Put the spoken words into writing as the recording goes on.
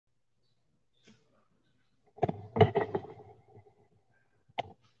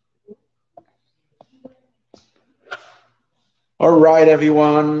All right,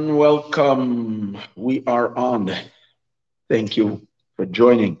 everyone, welcome. We are on. Thank you for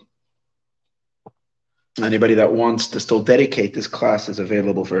joining. Anybody that wants to still dedicate this class is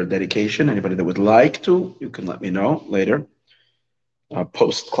available for a dedication. Anybody that would like to, you can let me know later.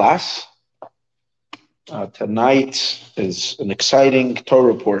 Post class. Tonight is an exciting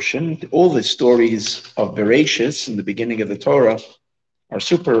Torah portion. All the stories of Bereshis in the beginning of the Torah are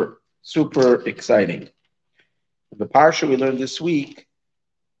super, super exciting. The parsha we learned this week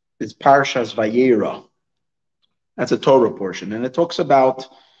is Parshas Vayeirah. That's a Torah portion, and it talks about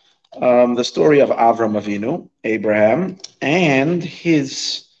the story of Avram Avinu, Abraham, and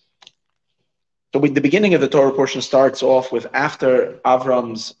his. So, the beginning of the Torah portion starts off with after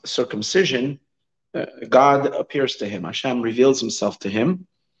Avram's circumcision, God appears to him. Hashem reveals Himself to him,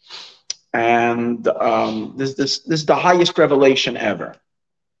 and this is the highest revelation ever.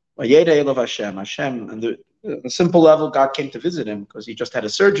 Vayeirah Elav Hashem, Hashem, and the simple level, God came to visit him because he just had a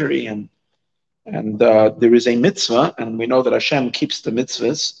surgery, and there is a mitzvah, and we know that Hashem keeps the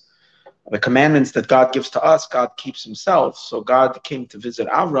mitzvahs. The commandments that God gives to us, God keeps Himself. So God came to visit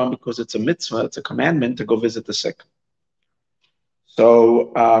Avram because it's a mitzvah, it's a commandment to go visit the sick.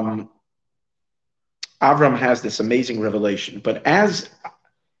 So Avram has this amazing revelation. But as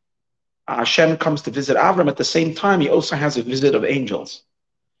Hashem comes to visit Avram, at the same time, He also has a visit of angels.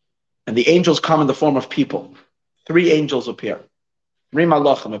 And the angels come in the form of people. 3 angels appear. 3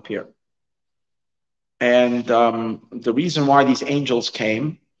 malachim appear. And the reason why these angels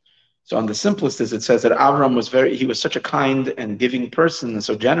came, so on the simplest is it says that Avram he was such a kind and giving person and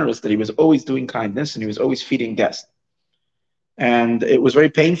so generous that he was always doing kindness and he was always feeding guests. And it was very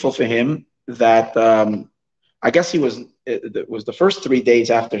painful for him that I guess it was the first 3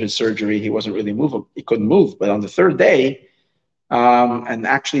 days after his surgery, he wasn't really movable. He couldn't move. But on the 3rd day, and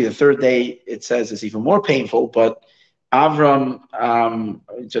actually the 3rd day, it says is even more painful, but Avram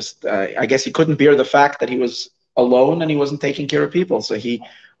I guess he couldn't bear the fact that he was alone and he wasn't taking care of people. So he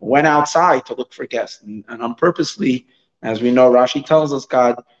went outside to look for guests. And on purposely, as we know, Rashi tells us,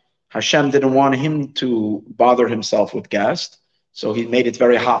 Hashem didn't want him to bother himself with guests. So He made it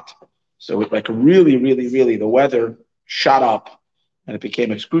very hot. So it really, really, really, the weather shot up and it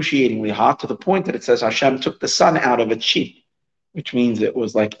became excruciatingly hot to the point that it says Hashem took the sun out of its sheet, which means it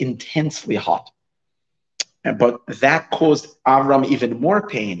was intensely hot. But that caused Avram even more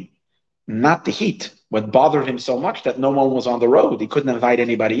pain, not the heat. What bothered him so much that no one was on the road. He couldn't invite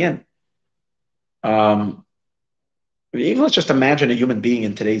anybody in. Even let's just imagine a human being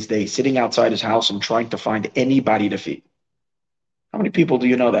in today's day sitting outside his house and trying to find anybody to feed. How many people do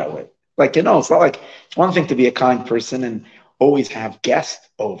you know that way? It's not it's one thing to be a kind person and always have guests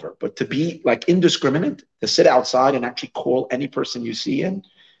over, but to be indiscriminate, to sit outside and actually call any person you see in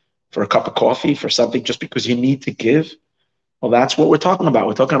for a cup of coffee, for something just because you need to give. Well, that's what we're talking about.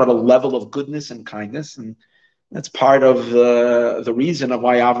 We're talking about a level of goodness and kindness, and that's part of the reason of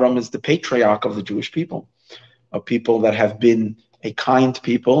why Avram is the patriarch of the Jewish people, of people that have been a kind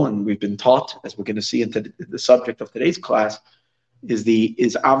people, and we've been taught, as we're going to see into the subject of today's class, is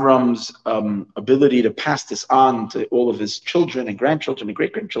Avram's ability to pass this on to all of his children and grandchildren and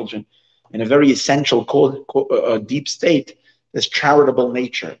great-grandchildren in a very essential, deep state, this charitable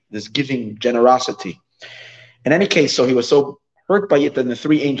nature, this giving generosity. In any case, so he was so hurt by it that the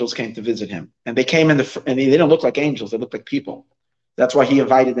 3 angels came to visit him. And they came and they didn't look like angels, they looked like people. That's why He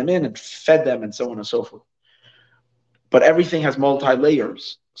invited them in and fed them and so on and so forth. But everything has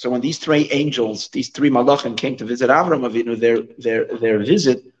multi-layers. So when these 3 angels, these 3 malachim came to visit Avram Avinu, their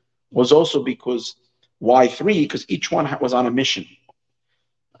visit was also because, why 3? Because each one was on a mission.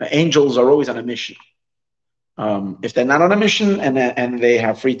 Angels are always on a mission. If they're not on a mission and they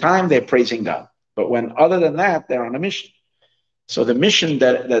have free time, they're praising God. But when other than that, they're on a mission. So the mission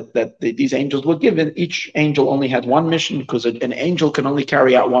that these angels were given, each angel only had one mission because an angel can only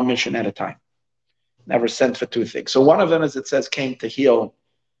carry out one mission at a time. Never sent for 2 things. So one of them, as it says, came to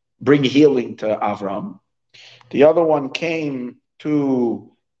bring healing to Avram. The other one came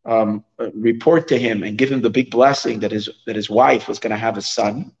to report to him and give him the big blessing that his wife was going to have a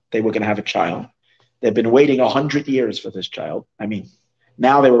son. They were going to have a child. They've been waiting 100 years for this child. I mean,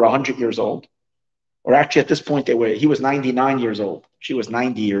 now they were 100 years old. Or actually, at this point, he was 99 years old. She was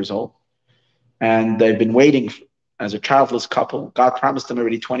 90 years old. And they've been waiting as a childless couple. God promised them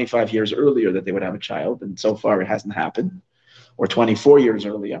already 25 years earlier that they would have a child. And so far, it hasn't happened. Or 24 years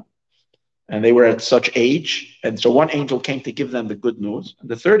earlier. And they were at such age. And so one angel came to give them the good news. And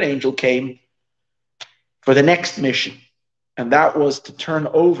the 3rd angel came for the next mission. And that was to turn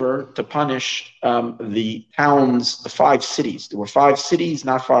over, to punish the towns, the 5 cities. There were 5 cities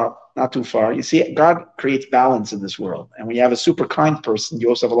not far not too far. You see, God creates balance in this world. And when you have a super kind person, you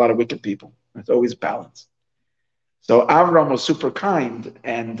also have a lot of wicked people. It's always balance. So Avram was super kind,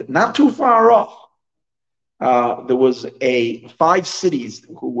 and not too far off, there was five cities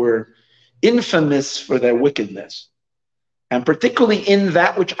who were infamous for their wickedness. And particularly in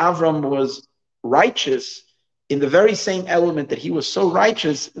that which Avram was righteous, in the very same element that he was so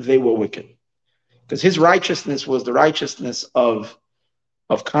righteous, they were wicked. Because his righteousness was the righteousness of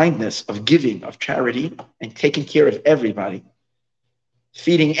kindness, of giving, of charity, and taking care of everybody.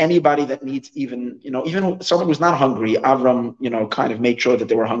 Feeding anybody that needs, even someone who's not hungry, Avram, kind of made sure that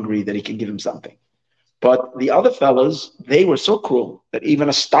they were hungry, that he can give them something. But the other fellows, they were so cruel that even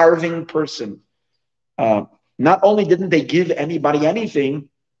a starving person, not only didn't they give anybody anything,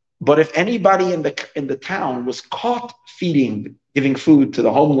 but if anybody in the town was caught giving food to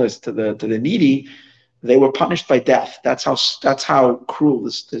the homeless, to the needy, they were punished by death. That's how cruel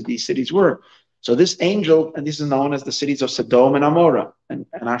these cities were. So this angel, and this is known as the cities of Sodom and Amorah, and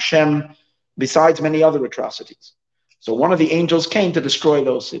Hashem, besides many other atrocities. So one of the angels came to destroy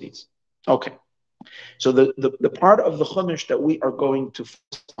those cities. Okay. So the part of the Chumash that we are going to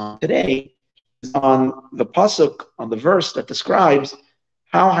focus on today is on the pasuk, on the verse that describes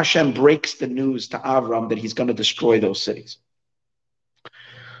how Hashem breaks the news to Avram that he's going to destroy those cities.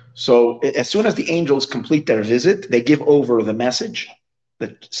 So as soon as the angels complete their visit, they give over the message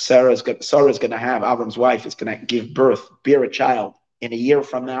that Sarah is going to have, Avram's wife is going to bear a child in a year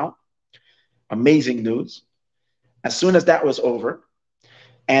from now. Amazing news. As soon as that was over,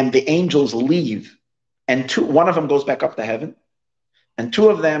 and the angels leave, and one of them goes back up to heaven, and two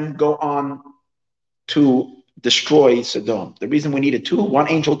of them go on to destroy Sodom. The reason we needed two, one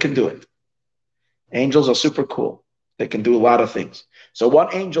angel can do it. Angels are super cool. They can do a lot of things. So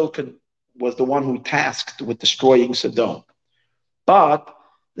one angel was the one who tasked with destroying Sodom. But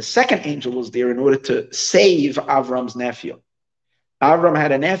the second angel was there in order to save Avram's nephew. Avram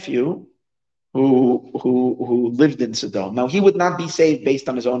had a nephew who lived in Sodom. Now, he would not be saved based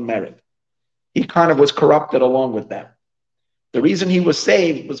on his own merit. He kind of was corrupted along with them. The reason he was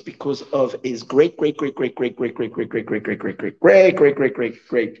saved was because of his great granddaughter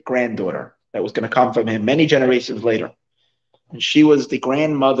that was going to come from him many generations later. And she was the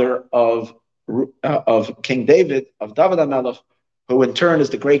grandmother of King David, of David HaMelech, who in turn is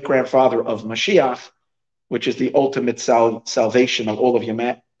the great-grandfather of Mashiach, which is the ultimate salvation of all of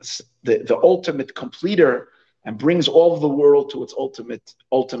humanity, the ultimate completer, and brings all of the world to its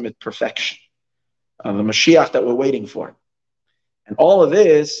ultimate perfection. The Mashiach that we're waiting for. And all of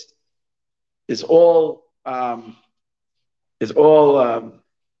this is all come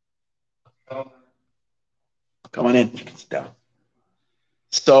on in, you can sit down.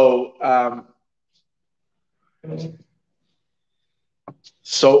 So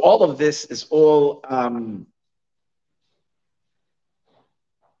all of this is all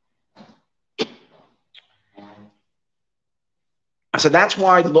so that's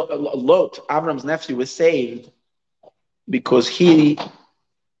why Lot, Avram's nephew, was saved, because he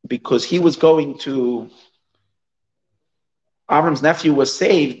was going to. Avram's nephew was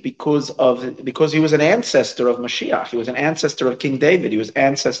saved because he was an ancestor of Mashiach. He was an ancestor of King David. He was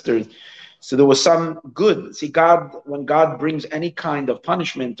ancestor. So there was some good. See, when God brings any kind of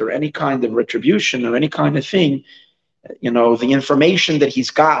punishment or any kind of retribution or any kind of thing, the information that he's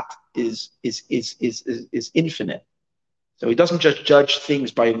got is infinite. So he doesn't just judge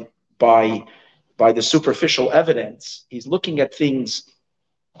things by the superficial evidence. He's looking at things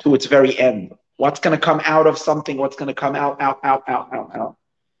to its very end. What's going to come out of something? What's going to come out.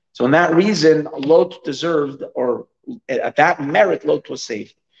 So in that reason, Lot deserved, or at that merit, Lot was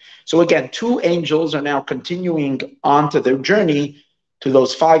saved. So again, two angels are now continuing on to their journey to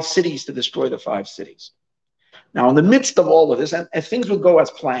those 5 cities to destroy the 5 cities. Now, in the midst of all of this, and if things would go as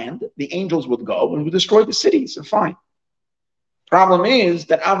planned, the angels would go and would destroy the cities, and fine. Problem is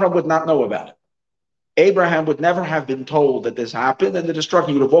that Avram would not know about it. Abraham would never have been told that this happened, and the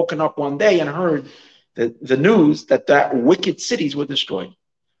destruction. He would have woken up one day and heard the news that wicked cities were destroyed.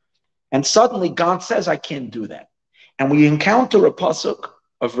 And suddenly God says, I can't do that. And we encounter a pasuk,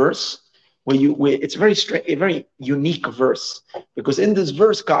 a verse, where it's a very unique verse, because in this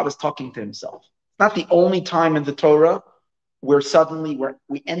verse, God is talking to himself. It's not the only time in the Torah where suddenly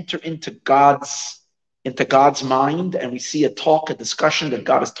we enter into God's mind, and we see a discussion that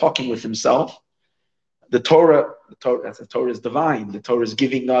God is talking with himself. The Torah is divine. The Torah is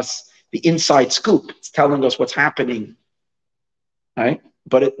giving us the inside scoop. It's telling us what's happening, right?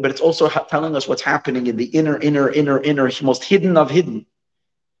 But it's also telling us what's happening in the inner, most hidden of hidden.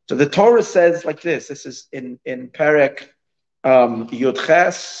 So the Torah says like this. This is in Perek Yud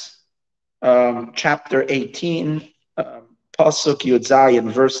Ches, chapter 18, Pasuk Yud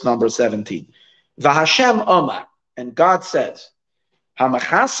Zayin, verse number 17. V'Hashem Omar, and God says,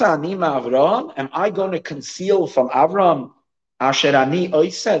 Hamachasa anima Avram, am I going to conceal from Avram Asher ani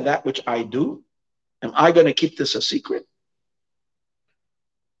oiseh, that which I do? Am I going to keep this a secret?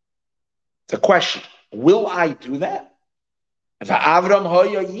 It's a question. Will I do that? Avram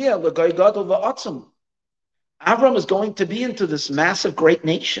is going to be into this massive great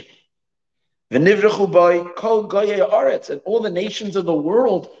nation. And all the nations of the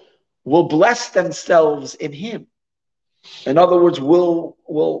world will bless themselves in him. In other words,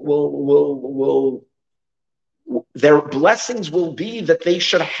 their blessings will be that they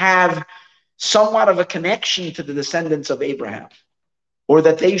should have somewhat of a connection to the descendants of Abraham, or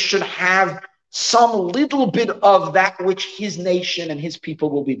that they should have some little bit of that which his nation and his people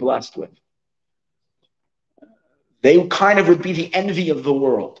will be blessed with. They kind of would be the envy of the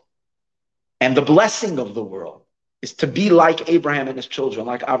world. And the blessing of the world is to be like Abraham and his children,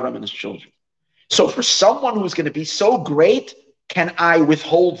 like Avram and his children. So for someone who's going to be so great, can I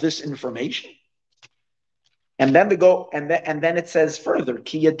withhold this information? And then then it says further,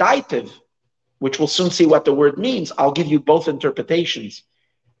 ki yadaitiv, which we'll soon see what the word means. I'll give you both interpretations.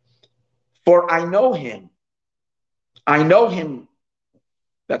 For I know him. I know him.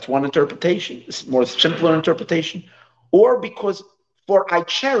 That's one interpretation. It's more simpler interpretation. Or because, for I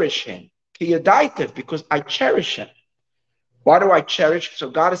cherish him. Ki yadaitiv, because I cherish him. Why do I cherish?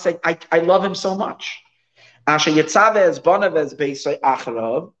 So God is saying, I love him so much.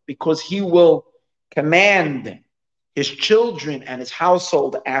 Because he will command his children and his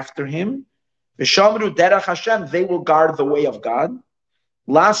household after him. They will guard the way of God.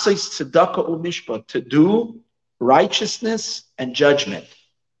 To do righteousness and judgment.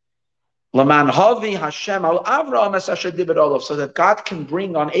 So that God can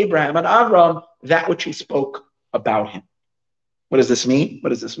bring on Abraham and Avram that which he spoke about him. What does this mean? What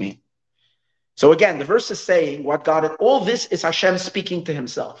does this mean? So again, the verse is saying what God, all this is Hashem speaking to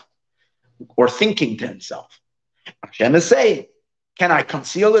himself or thinking to himself. Hashem is saying, can I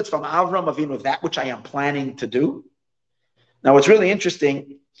conceal it from Avram Avinu, that which I am planning to do? Now, what's really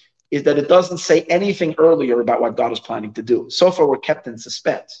interesting is that it doesn't say anything earlier about what God is planning to do. So far, we're kept in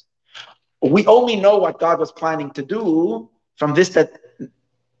suspense. We only know what God was planning to do from this, that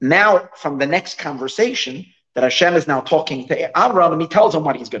now from the next conversation, that Hashem is now talking to Avram and he tells him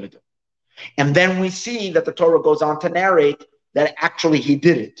what he's going to do. And then we see that the Torah goes on to narrate that actually he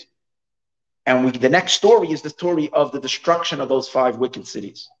did it. And the next story is the story of the destruction of those 5 wicked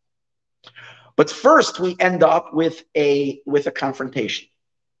cities. But first we end up with a confrontation.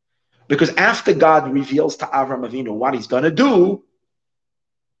 Because after God reveals to Avram Avinu what he's going to do,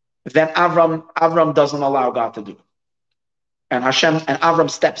 then Avram doesn't allow God to do it. And Avram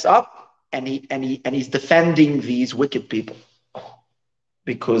steps up and he's defending these wicked people.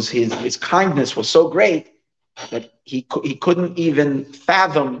 Because his kindness was so great that he couldn't even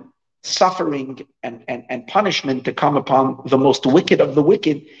fathom suffering and punishment to come upon the most wicked of the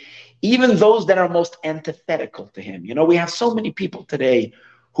wicked, even those that are most antithetical to him. You know, we have so many people today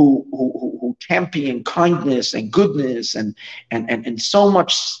who champion kindness and goodness and so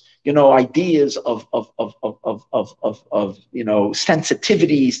much, you know, ideas of you know,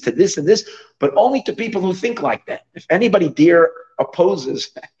 sensitivities to this and this, but only to people who think like that. If anybody dare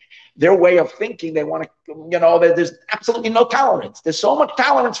opposes their way of thinking, they want to, you know, there's absolutely no tolerance. There's so much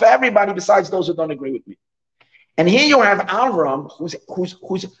tolerance for everybody besides those who don't agree with me. And here you have Avram, whose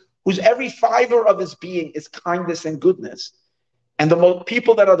every fiber of his being is kindness and goodness. And the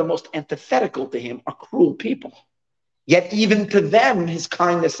people that are the most antithetical to him are cruel people. Yet even to them, his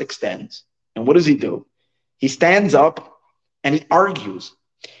kindness extends. And what does he do? He stands up and he argues.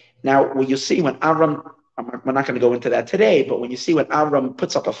 Now, when you see when Avram, we're not going to go into that today, but when you see when Avram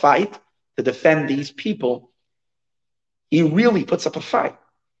puts up a fight to defend these people, he really puts up a fight.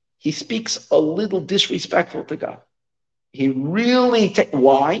 He speaks a little disrespectful to God. He really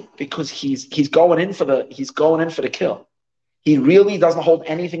why? Because he's going in for the kill. He really doesn't hold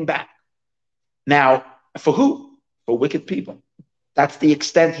anything back. Now, for who? For wicked people. That's the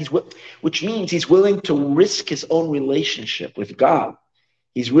extent which means he's willing to risk his own relationship with God.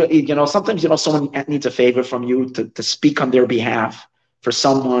 He's really, you know, sometimes, you know, someone needs a favor from you to speak on their behalf for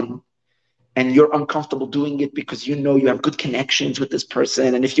someone, and you're uncomfortable doing it because you know you have good connections with this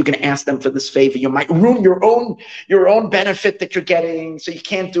person, and if you're going to ask them for this favor, you might ruin your own benefit that you're getting, so you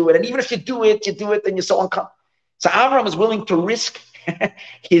can't do it. And even if you do it, then you're so uncomfortable. So Avram is willing to risk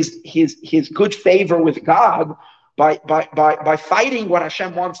his good favor with God by fighting what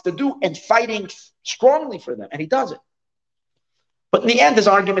Hashem wants to do and fighting strongly for them, and he does it. But in the end, his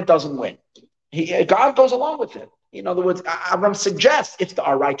argument doesn't win. God goes along with it. In other words, Avram suggests if there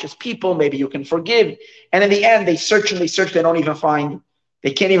are righteous people, maybe you can forgive. And in the end, they search and they search. They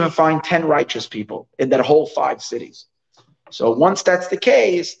can't even find 10 righteous people in that whole 5 cities. So once that's the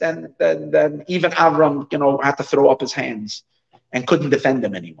case, then even Avram, had to throw up his hands and couldn't defend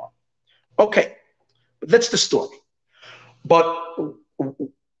them anymore. Okay, that's the story. But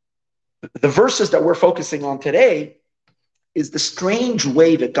the verses that we're focusing on today is the strange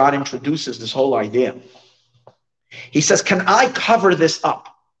way that God introduces this whole idea. He says, can I cover this up?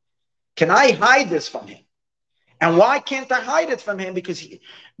 Can I hide this from him? And why can't I hide it from him? Because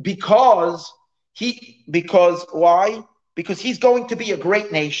why? Because he's going to be a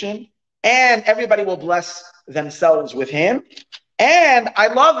great nation and everybody will bless themselves with him. And I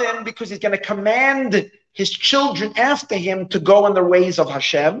love him because he's going to command his children after him to go in the ways of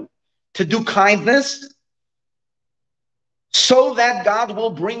Hashem, to do kindness, so that God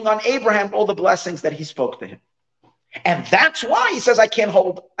will bring on Abraham all the blessings that he spoke to him. And that's why he says, I can't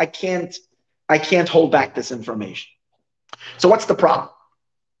hold back this information. So what's the problem?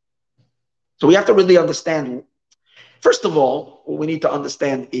 So we have to really understand. First of all, what we need to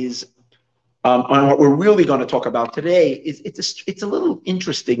understand is, and what we're really going to talk about today is it's a little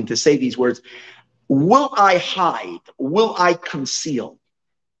interesting to say these words. Will I hide? Will I conceal?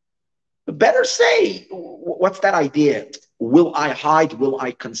 Better say, what's that idea? Will I hide? Will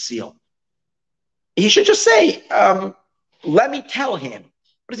I conceal? He should just say, let me tell him.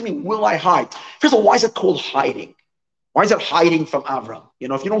 What does it mean, will I hide? First of all, why is it called hiding? Why is it hiding from Avram?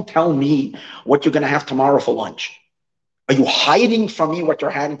 If you don't tell me what you're going to have tomorrow for lunch, are you hiding from me what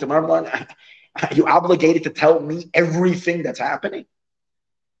you're having tomorrow? Are you obligated to tell me everything that's happening?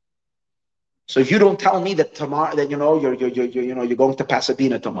 So if you don't tell me that tomorrow, that you're going to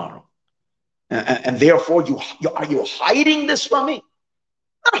Pasadena tomorrow, and therefore are you hiding this from me?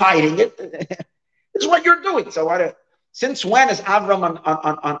 I'm not hiding it. This is what you're doing. So since when does Avram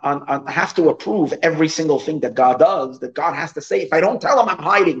have to approve every single thing that God does? That God has to say, if I don't tell him, I'm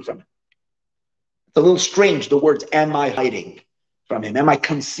hiding from him. It's a little strange, the words, am I hiding from him? Am I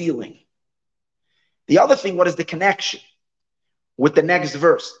concealing? The other thing, what is the connection with the next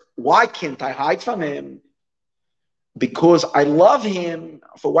verse? Why can't I hide from him? Because I love him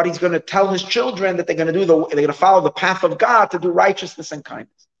for what he's going to tell his children that they're going to do. They're going to follow the path of God to do righteousness and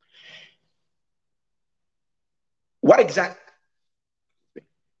kindness. Why is that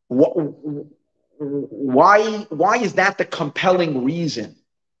the compelling reason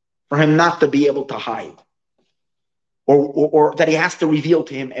for him not to be able to hide, or that he has to reveal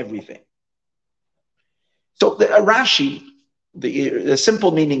to him everything? So Rashi, the simple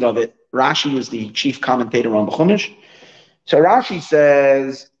meaning of it, Rashi is the chief commentator on the Chumash. So Rashi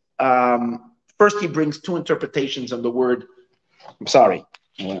says, first he brings 2 interpretations of the word.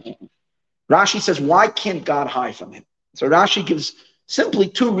 Rashi says, why can't God hide from him? So Rashi gives simply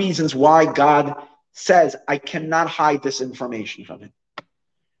 2 reasons why God says, I cannot hide this information from him.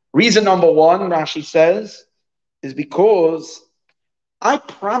 Reason number 1, Rashi says, is because I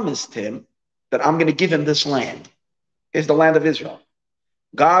promised him that I'm going to give him this land. It's the land of Israel.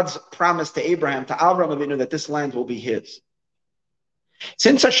 God's promise to Abraham, to Avram Avinu, that this land will be his.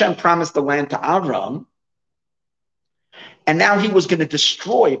 Since Hashem promised the land to Avram, and now he was going to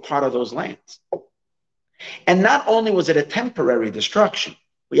destroy part of those lands. And not only was it a temporary destruction,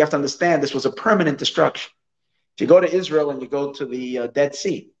 we have to understand this was a permanent destruction. If you go to Israel and you go to the Dead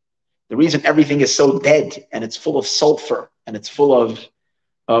Sea, the reason everything is so dead and it's full of sulfur and it's full of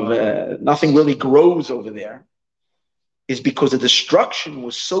nothing really grows over there is because the destruction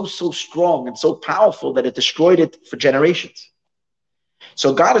was so strong and so powerful that it destroyed it for generations.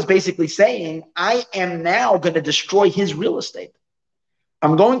 So God is basically saying, I am now going to destroy his real estate.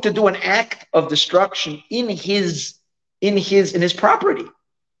 I'm going to do an act of destruction in his property.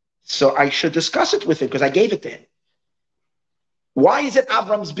 So I should discuss it with him because I gave it to him. Why is it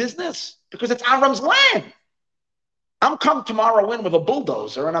Avram's business? Because it's Avram's land. I'm come tomorrow in with a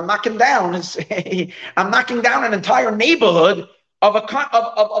bulldozer and I'm knocking down an entire neighborhood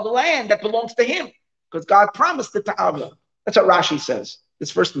of land that belongs to him because God promised it to Avram. That's what Rashi says, this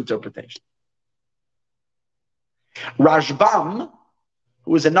first interpretation. Rashbam,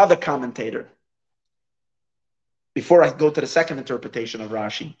 who is another commentator, before I go to the second interpretation of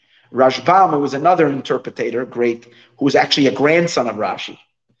Rashi, Rashbam, who was another interpretator, great, who was actually a grandson of Rashi,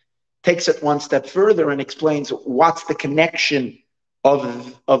 takes it one step further and explains what's the connection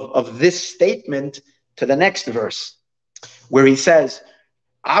of this statement to the next verse, where he says,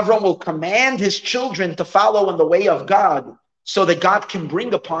 Avram will command his children to follow in the way of God so that God can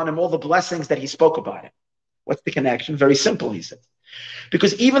bring upon him all the blessings that he spoke about him. What's the connection? Very simple, he says.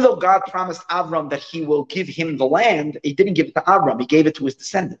 Because even though God promised Avram that he will give him the land, he didn't give it to Avram, he gave it to his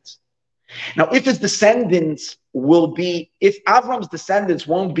descendants. Now, if his descendants if Avram's descendants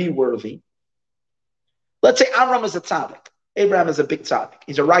won't be worthy, let's say Avram is a tzaddik, Abraham is a big tzaddik,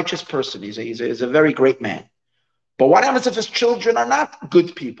 he's a righteous person, he's a very great man. But what happens if his children are not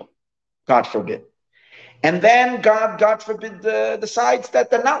good people? God forbid. And then God forbid, decides that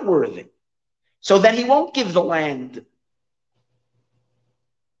they're not worthy. So then he won't give the land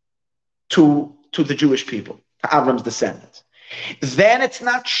to the Jewish people, to Avram's descendants. Then it's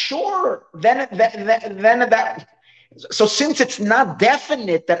not sure. So since it's not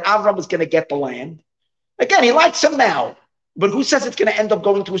definite that Avram is going to get the land, again, he likes him now, but who says it's going to end up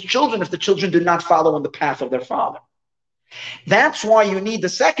going to his children if the children do not follow in the path of their father? That's why you need the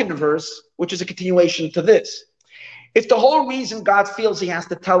second verse, which is a continuation to this. If the whole reason God feels he has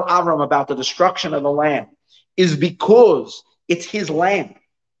to tell Avram about the destruction of the land is because it's his land,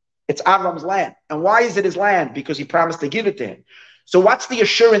 it's Avram's land. And why is it his land? Because he promised to give it to him. So what's the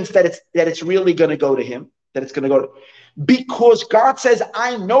assurance that it's really going to go to him? That it's going to go to, because God says,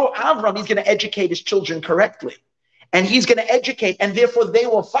 I know Avram, he's going to educate his children correctly. And he's going to educate, and therefore they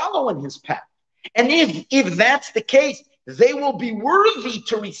will follow in his path. And if that's the case, they will be worthy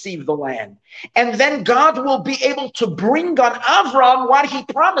to receive the land. And then God will be able to bring on Avram what he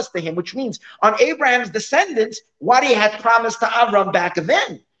promised to him, which means on Abraham's descendants, what he had promised to Avram back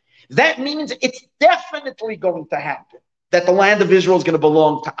then. That means it's definitely going to happen, that the land of Israel is going to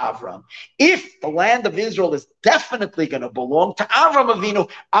belong to Avram. If the land of Israel is definitely going to belong to Avram Avinu,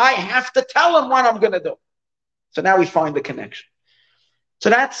 I have to tell him what I'm going to do. So now we find the connection. So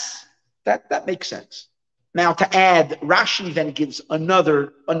that makes sense. Now to add, Rashi then gives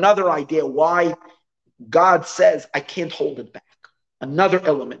another idea why God says, I can't hold it back. Another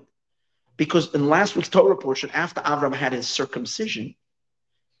element. Because in last week's Torah portion, after Avram had his circumcision,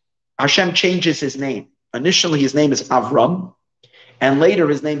 Hashem changes his name. Initially, his name is Avram, and later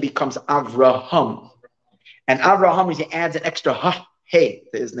his name becomes Avraham. And Avraham, he adds an extra hey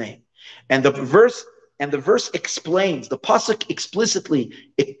to his name. And the verse explains, the pasuk explicitly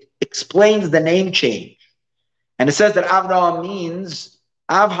explains the name change. And it says that Avraham means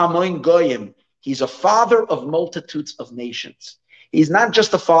Av Hamoin Goyim. He's a father of multitudes of nations. He's not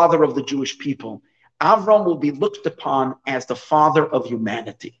just the father of the Jewish people. Avram will be looked upon as the father of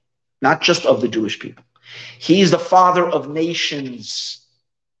humanity, not just of the Jewish people. He's the father of nations,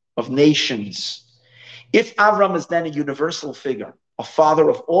 If Avram is then a universal figure, a father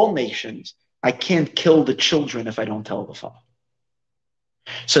of all nations, I can't kill the children if I don't tell the father.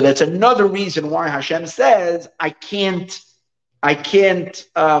 So that's another reason why Hashem says, I can't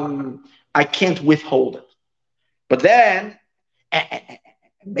withhold it. But then,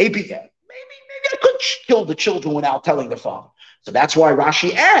 maybe I could kill the children without telling the father. So that's why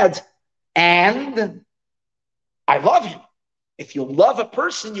Rashi adds, and I love him. If you love a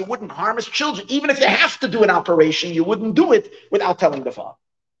person, you wouldn't harm his children. Even if you have to do an operation, you wouldn't do it without telling the father.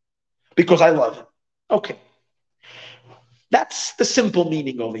 Because I love him. Okay. That's the simple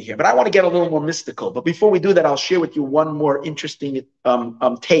meaning over here. But I want to get a little more mystical. But before we do that, I'll share with you one more interesting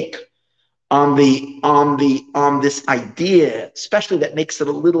take on this idea, especially that makes it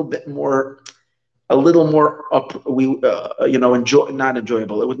a little more not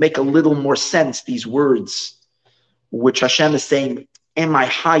enjoyable. It would make a little more sense, these words, which Hashem is saying, am I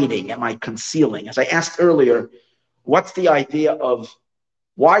hiding? Am I concealing? As I asked earlier, what's the idea of,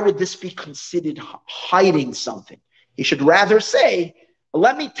 why would this be considered hiding something? He should rather say,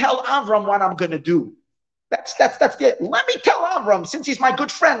 let me tell Avram what I'm going to do. That's it. Let me tell Avram, since he's my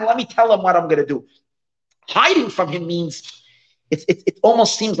good friend, let me tell him what I'm going to do. Hiding from him means it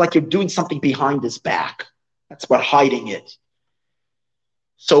almost seems like you're doing something behind his back. That's what hiding is.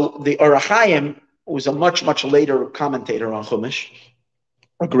 So the Or HaChaim was a much, much later commentator on Chumash,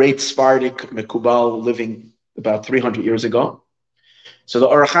 a great Sephardic Mekubal living about 300 years ago. So the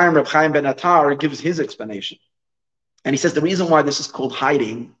Or HaChaim, Reb Chaim ben Attar, gives his explanation. And he says the reason why this is called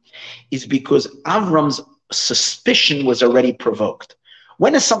hiding is because Avram's suspicion was already provoked.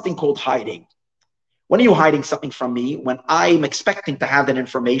 When is something called hiding? When are you hiding something from me? When I'm expecting to have that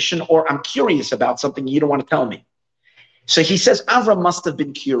information, or I'm curious about something you don't want to tell me. So he says Avram must have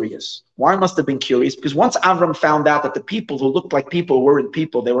been curious. Why must have been curious? Because once Avram found out that the people who looked like people weren't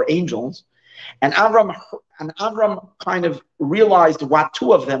people, they were angels, and Avram kind of realized what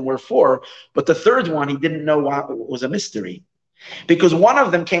two of them were for, but the third one he didn't know what was a mystery. Because one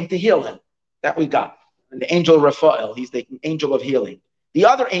of them came to heal him. That we got. And the angel Raphael, he's the angel of healing. The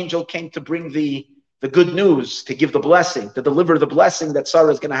other angel came to bring the good news, to give the blessing, to deliver the blessing that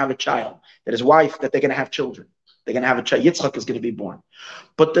Sarah is going to have a child, that his wife, that they're going to have children. They're going to have a child. Yitzchak is going to be born.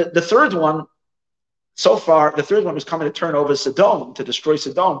 But the third one, so far, the third one was coming to turn over Sodom, to destroy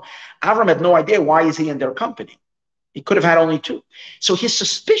Sodom. Avram had no idea why is he in their company. He could have had only two. So his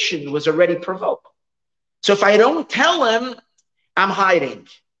suspicion was already provoked. So if I don't tell him, I'm hiding.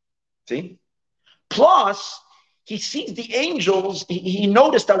 See? Plus, he sees the angels. He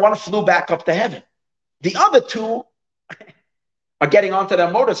noticed that one flew back up to heaven. The other two are getting onto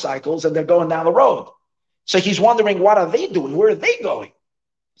their motorcycles and they're going down the road. So he's wondering, what are they doing? Where are they going?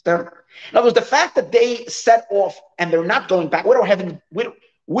 In other words, the fact that they set off and they're not going back,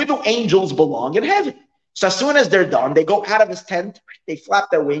 where do angels belong? In heaven. So as soon as they're done, they go out of his tent, they flap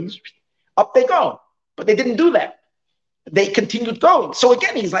their wings, up they go. But they didn't do that. They continued going. So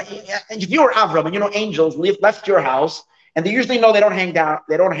again, he's like, if you're Avram and you know angels left your house, and they usually know they don't hang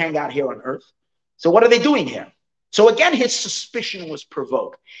out here on earth. So what are they doing here? So again, his suspicion was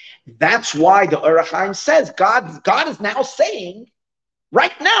provoked. That's why the Orach Chaim says God is now saying,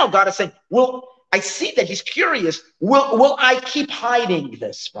 right now, God is saying, well, I see that he's curious. Will I keep hiding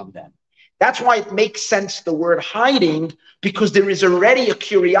this from them? That's why it makes sense, the word hiding, because there is already a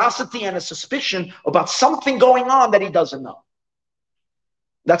curiosity and a suspicion about something going on that he doesn't know.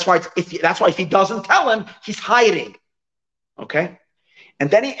 That's why if he doesn't tell him, he's hiding. Okay?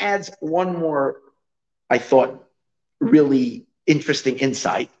 And then he adds one more, I thought, really interesting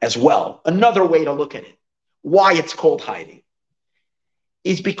insight as well. Another way to look at it. Why it's called hiding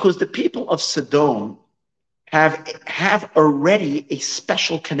is because the people of Sodom have already a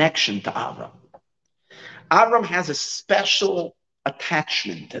special connection to Avram. Avram has a special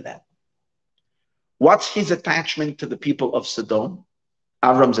attachment to them. What's his attachment to the people of Sodom?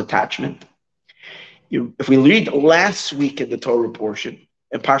 Avram's attachment. If we read last week in the Torah portion,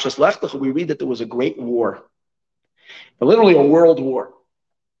 in Parshas Lech Lecha, we read that there was a great war, literally a world war.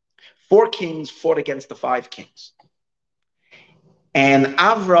 4 kings fought against the 5 kings. And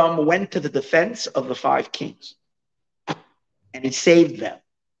Avram went to the defense of the 5 kings. And he saved them. It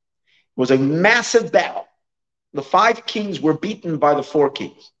was a massive battle. The 5 kings were beaten by the 4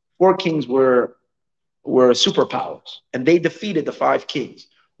 kings. 4 kings were superpowers. And they defeated the 5 kings.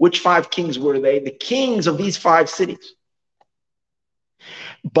 Which 5 kings were they? The kings of these 5 cities.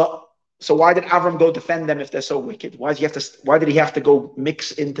 So why did Avram go defend them if they're so wicked? Why did he have to go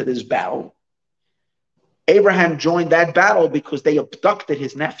mix into this battle? Abraham joined that battle because they abducted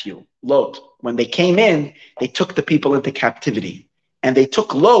his nephew, Lot. When they came in, they took the people into captivity. And they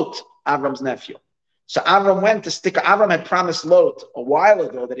took Lot, Avram's nephew. So Avram had promised Lot a while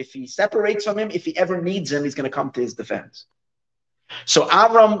ago that if he separates from him, if he ever needs him, he's going to come to his defense. So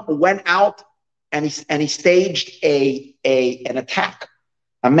Avram went out and he staged an attack.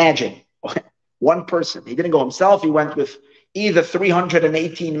 Imagine, one person. He didn't go himself. He went with either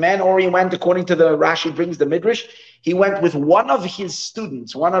 318 men, or he went, according to the Rashi brings the Midrash, he went with one of his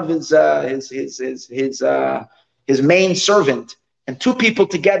students, one of his main servant, and 2 people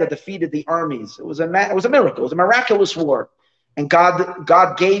together defeated the armies. It was a miracle. It was a miraculous war, and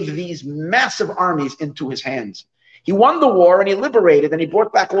God gave these massive armies into his hands. He won the war and he liberated and he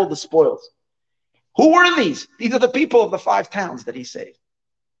brought back all the spoils. Who were these? These are the people of the 5 towns that he saved.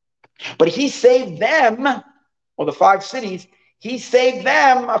 But he saved them, or the 5 cities, he saved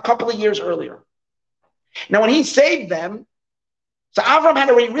them a couple of years earlier. Now, when he saved them, so Avram had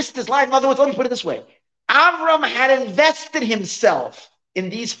already risked his life. In other words, let me put it this way. Avram had invested himself in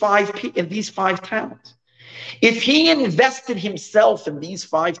these 5 towns. If he invested himself in these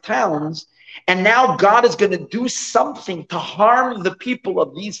 5 towns, and now God is going to do something to harm the people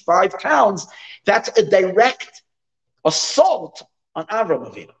of these 5 towns, that's a direct assault on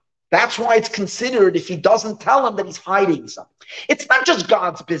Avram Avinu. That's why it's considered, if he doesn't tell him, that he's hiding something. It's not just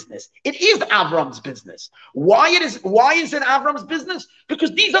God's business. It is Avram's business. Why is it Avram's business?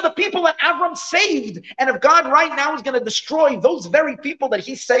 Because these are the people that Avram saved. And if God right now is going to destroy those very people that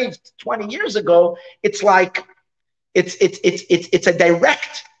he saved 20 years ago, it's like, it's a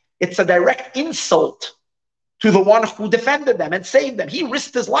direct insult to the one who defended them and saved them. He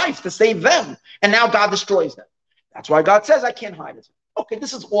risked his life to save them. And now God destroys them. That's why God says, I can't hide it. Okay,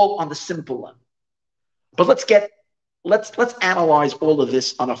 this is all on the simple level. But let's analyze all of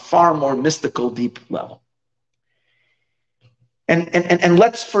this on a far more mystical, deep level. And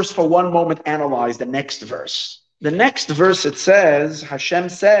let's first for one moment analyze the next verse. The next verse, it says, Hashem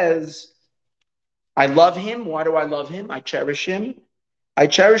says, I love him. Why do I love him? I cherish him. I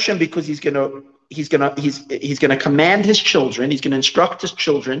cherish him because he's gonna command his children, he's gonna instruct his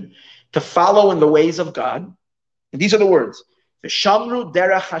children to follow in the ways of God. And these are the words. V'shamru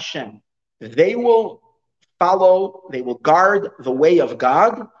derech Hashem. They will follow, they will guard the way of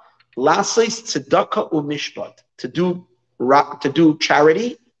God. Lasis tzedakah u'mishpat. to do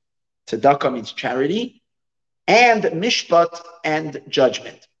charity. Tzedakah means charity, and mishpat and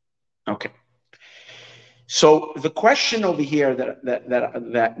judgment. Okay. So the question over here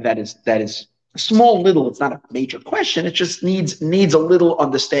that is a small little, it's not a major question, it just needs a little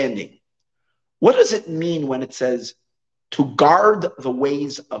understanding. What does it mean when it says to guard the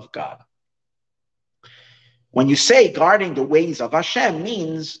ways of God? When you say guarding the ways of Hashem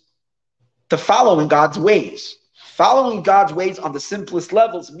means to follow in God's ways. Following God's ways on the simplest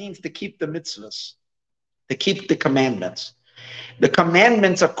levels means to keep the mitzvahs, to keep the commandments. The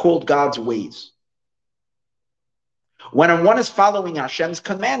commandments are called God's ways. When one is following Hashem's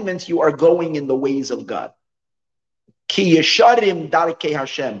commandments, you are going in the ways of God. Ki yesharim darkei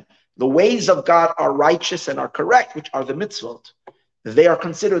Hashem. The ways of God are righteous and are correct, which are the mitzvot. They are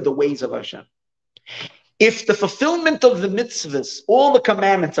considered the ways of Hashem. If the fulfillment of the mitzvahs, all the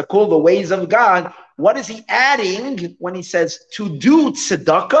commandments are called the ways of God, what is he adding when he says to do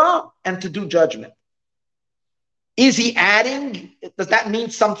tzedakah and to do judgment? Is he adding, does that mean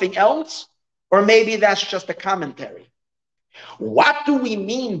something else? Or maybe that's just a commentary. What do we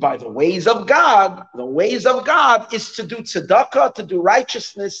mean by the ways of God? The ways of God is to do tzedakah, to do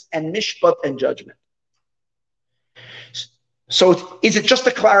righteousness and mishpat and judgment. So is it just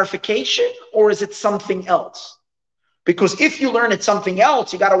a clarification or is it something else? Because if you learn it's something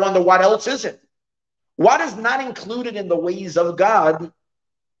else, you got to wonder what else is it? What is not included in the ways of God,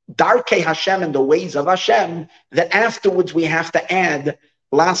 darkei Hashem, and the ways of Hashem, that afterwards we have to add,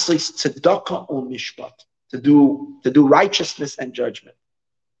 lastly, tzedakah or mishpat, to do righteousness and judgment?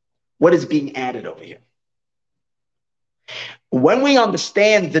 What is being added over here? When we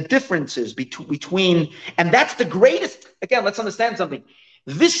understand the differences between, and that's the greatest, again, let's understand something.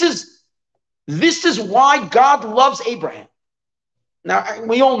 This is why God loves Abraham. Now,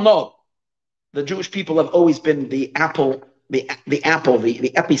 we all know the Jewish people have always been the epicenter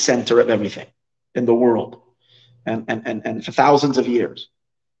of everything in the world, and for thousands of years.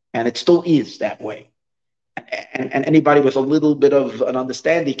 And it still is that way. And anybody with a little bit of an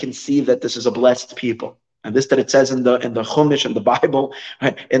understanding can see that this is a blessed people. And this that it says in the Chumash and the Bible,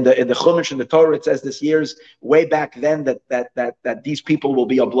 right? in the Chumash and the Torah, it says this years way back then that these people will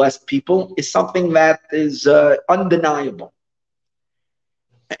be a blessed people, is something that is undeniable.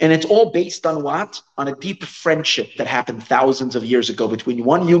 And it's all based on what? On a deep friendship that happened thousands of years ago between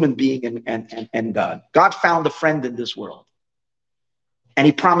one human being and God. God found a friend in this world, and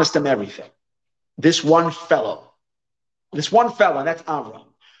he promised him everything. This one fellow, and that's Avram.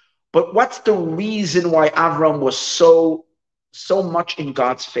 But what's the reason why Avram was so much in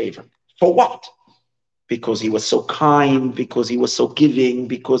God's favor? For what? Because he was so kind, because he was so giving,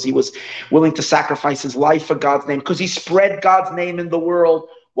 because he was willing to sacrifice his life for God's name, because he spread God's name in the world.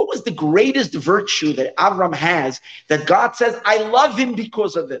 What was the greatest virtue that Avram has that God says, I love him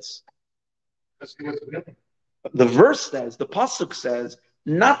because of this? The verse says, the pasuk says,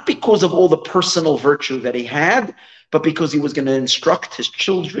 not because of all the personal virtue that he had, but because he was going to instruct his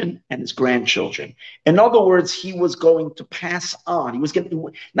children and his grandchildren. In other words, he was going to pass on. He was going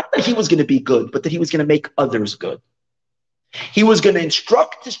to, not that he was going to be good, but that he was going to make others good. He was going to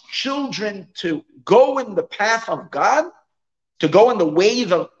instruct his children to go in the path of God, to go in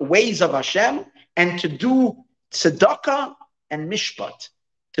the ways of Hashem, and to do tzedakah and mishpat,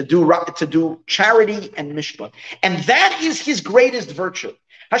 to do charity and mishpat. And that is his greatest virtue.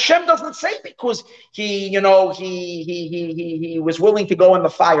 Hashem doesn't say because he was willing to go in the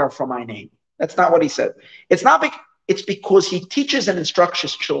fire for my name. That's not what he said. It's because he teaches and instructs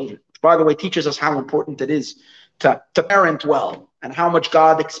his children, which, by the way, teaches us how important it is to parent well, and how much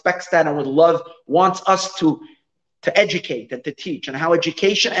God expects that and wants us to educate and to teach, and how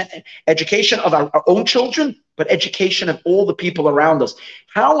education of our own children, but education of all the people around us.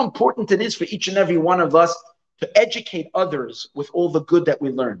 How important it is for each and every one of us to educate others with all the good that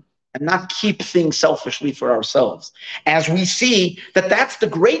we learn, and not keep things selfishly for ourselves. As we see that's the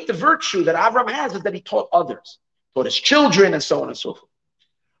great virtue that Avram has, is that he taught others, taught his children, and so on and so forth.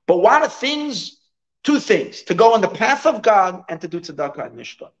 But what are things? Two things: to go on the path of God and to do tzedakah and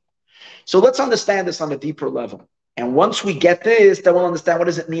mishpat. So let's understand this on a deeper level. And once we get this, then we'll understand what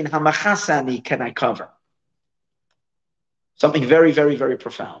does it mean, hamachasani can I cover? Something very, very, very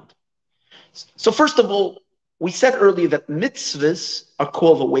profound. So first of all, we said earlier that mitzvahs are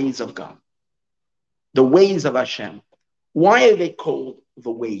called the ways of God, the ways of Hashem. Why are they called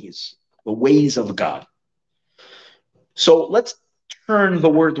the ways of God? So let's turn the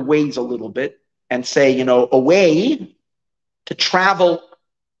word ways a little bit and say, a way to travel,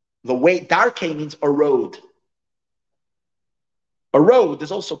 the way, darkei means a road. A road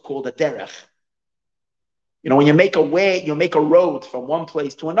is also called a derech. You know, when you make a way, you make a road from one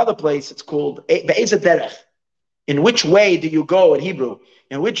place to another place, it's called be'ezed derech. In which way do you go in Hebrew?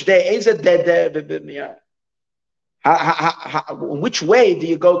 In which day? In which way do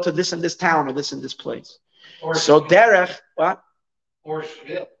you go to this and this town or this and this place? Or so derech, what? Or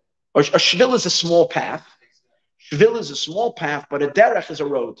shvil. Or a shvil is a small path. Shvil is a small path, but a derech is a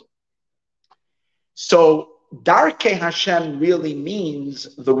road. So Darkei Hashem really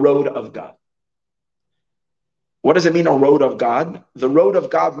means the road of God. What does it mean, a road of God? The road of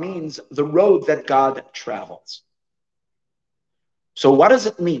God means the road that God travels. So what does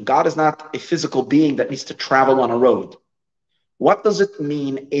it mean? God is not a physical being that needs to travel on a road. What does it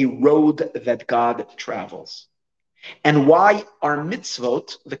mean, a road that God travels? And why are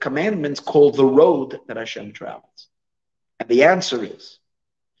mitzvot, the commandments, called the road that Hashem travels? And the answer is,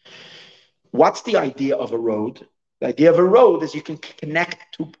 what's the idea of a road? The idea of a road is you can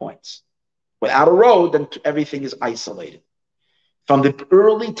connect 2 points. Without a road, then everything is isolated. From the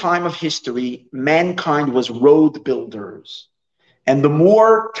early time of history, mankind was road builders. And the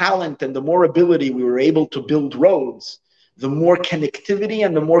more talent and the more ability we were able to build roads, the more connectivity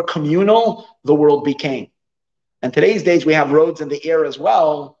and the more communal the world became. And today's days, we have roads in the air as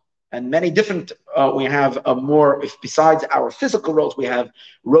well, and many different, we have more, besides our physical roads, we have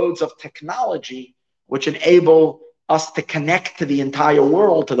roads of technology, which enable us to connect to the entire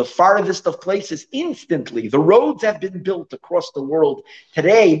world, to the farthest of places instantly. The roads have been built across the world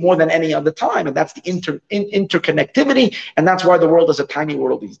today more than any other time, and that's the interconnectivity, and that's why the world is a tiny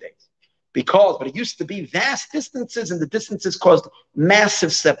world these days. But it used to be vast distances, and the distances caused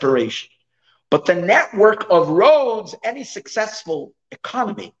massive separation. But the network of roads, any successful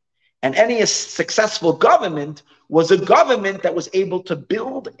economy and any successful government was a government that was able to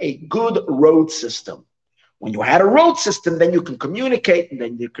build a good road system. When you had a road system, then you can communicate, and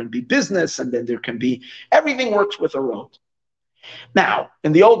then there can be business, and then there can be, everything works with a road. Now,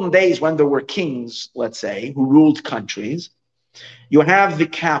 in the olden days when there were kings, let's say, who ruled countries, you have the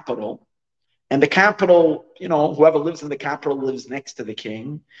capital, and the capital, you know, whoever lives in the capital lives next to the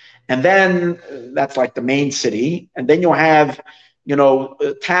king. And then that's like the main city. And then you have, you know,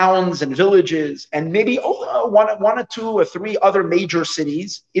 towns and villages, and maybe one or two or three other major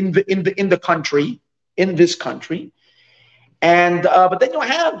cities in the country, in this country. And but then you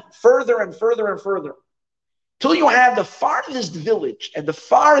have further and further and further till you have the farthest village and the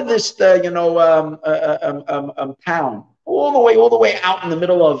farthest town, all the way out in the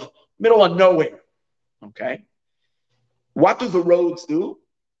middle of nowhere. Okay, what do the roads do?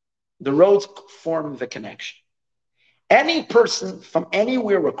 The roads form the connection. Any person from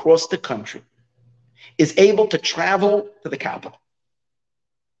anywhere across the country is able to travel to the capital.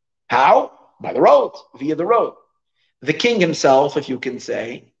 How? By the road, via the road. The king himself, if you can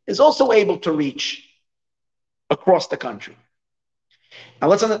say, is also able to reach across the country.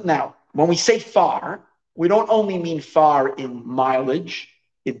 Now, when we say far, we don't only mean far in mileage,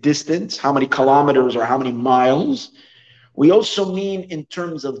 in distance, how many kilometers or how many miles. We also mean, in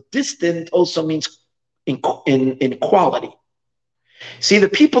terms of distant, also means in quality. See, the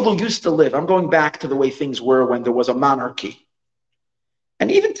people who used to live, I'm going back to the way things were when there was a monarchy.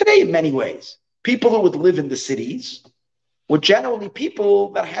 And even today, in many ways, people who would live in the cities were generally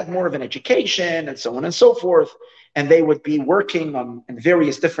people that had more of an education and so on and so forth. And they would be working in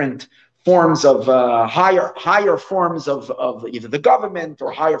various different forms of higher forms of either the government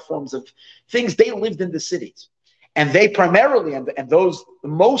or higher forms of things. They lived in the cities. And they primarily, and those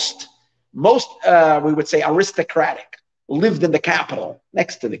most we would say aristocratic, lived in the capital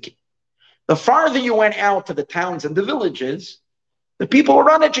next to the king. The farther you went out to the towns and the villages, the people were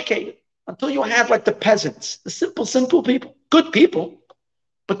uneducated, until you had like the peasants, the simple people, good people,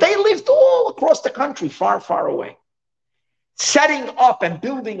 but they lived all across the country, far, far away. Setting up and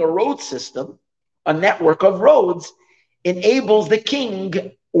building a road system, a network of roads, enables the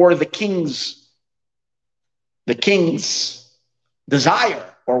king or the king's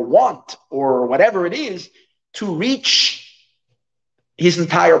desire or want or whatever it is to reach his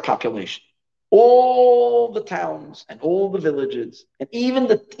entire population. All the towns and all the villages, and even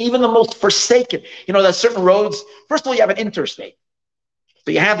the most forsaken. You know, there's certain roads. First of all, you have an interstate.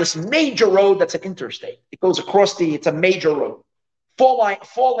 So you have this major road that's an interstate. It goes across it's a major road.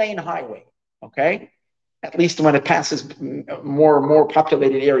 Four-lane highway, okay? At least when it passes more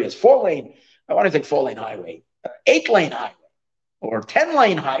populated areas. Four-lane, I want to think four-lane highway. 8-lane highway, or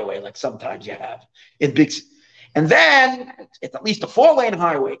 10-lane highway, like sometimes you have in big cities. And then it's at least a 4-lane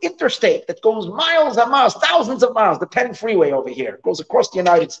highway, interstate, that goes miles and miles, thousands of miles. The 10 freeway over here goes across the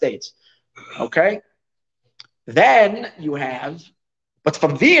United States. Okay? Then you have But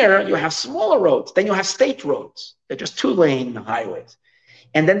from there, you have smaller roads. Then you have state roads. They're just 2-lane highways.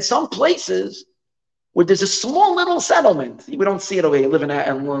 And then some places where there's a small little settlement. We don't see it over here. You live in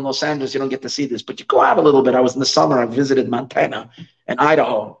Los Angeles, you don't get to see this. But you go out a little bit. I was in the summer, I visited Montana and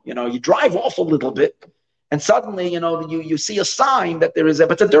Idaho. You drive off a little bit, and suddenly, you see a sign that there is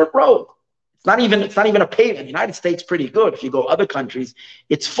but it's a dirt road. It's not even a pavement. The United States pretty good. If you go other countries,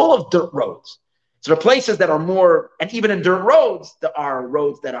 it's full of dirt roads. So there are places that are more, and even in dirt roads, there are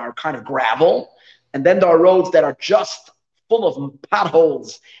roads that are kind of gravel, and then there are roads that are just full of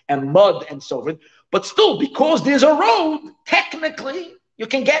potholes and mud and so forth. But still, because there's a road, technically, you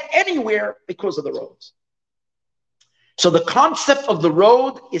can get anywhere because of the roads. So the concept of the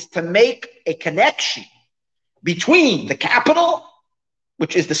road is to make a connection between the capital,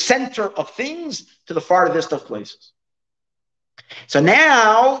 which is the center of things, to the farthest of places. So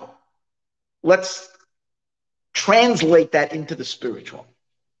now, let's translate that into the spiritual.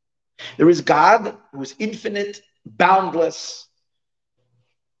 There is God who is infinite, boundless,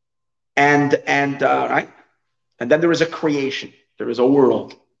 and right? And then there is a creation. There is a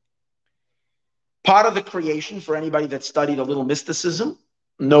world. Part of the creation, for anybody that studied a little mysticism,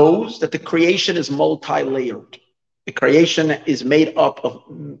 knows that the creation is multi-layered. The creation is made up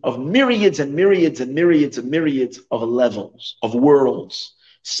of myriads and myriads and myriads and myriads of levels, of worlds,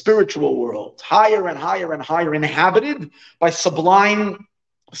 spiritual worlds, higher and higher and higher, inhabited by sublime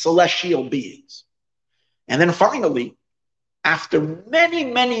celestial beings. And then finally, after many,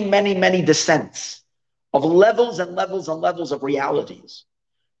 many, many, many descents of levels and levels and levels of realities,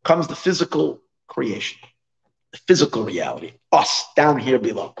 comes the physical creation, the physical reality, us down here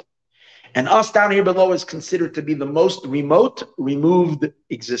below. And us down here below is considered to be the most remote, removed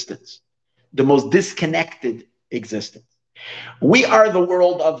existence, the most disconnected existence. We are the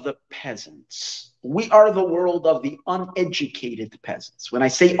world of the peasants. We are the world of the uneducated peasants. When I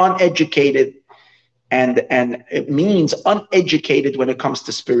say uneducated, and it means uneducated when it comes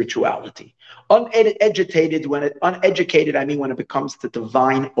to spirituality. Uneducated, I mean when it comes to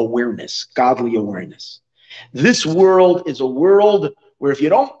divine awareness, godly awareness. This world is a world where if you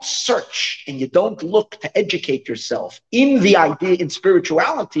don't search and you don't look to educate yourself in the idea, in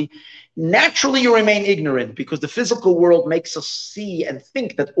spirituality, naturally you remain ignorant, because the physical world makes us see and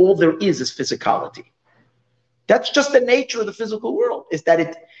think that all there is physicality. That's just the nature of the physical world, is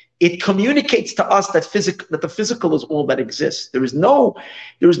that it communicates to us that the physical is all that exists. There is no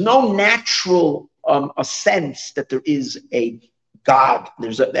natural a sense that there is a God.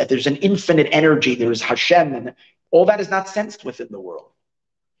 There's an infinite energy. There is Hashem, and all that is not sensed within the world.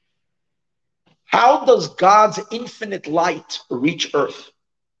 How does God's infinite light reach Earth?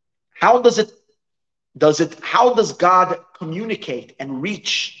 How does God communicate and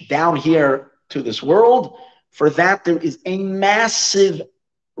reach down here to this world? For that, there is a massive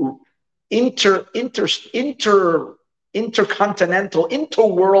intercontinental,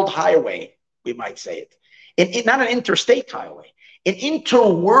 interworld highway, we might say it. Not an interstate highway, an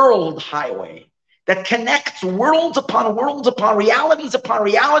interworld highway that connects worlds upon worlds upon realities upon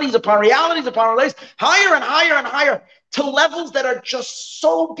realities upon realities upon realities, higher and higher and higher, to levels that are just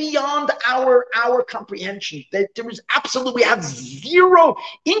so beyond our comprehension that there is absolutely, we have zero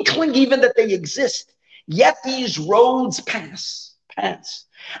inkling even that they exist. Yet these roads pass.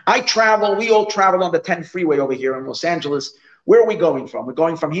 We all travel on the 10 freeway over here in Los Angeles. Where are we going from? We're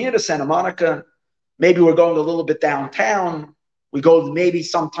going from here to Santa Monica. Maybe we're going a little bit downtown. We go maybe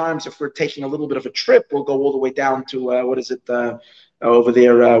sometimes, if we're taking a little bit of a trip, we'll go all the way down to, over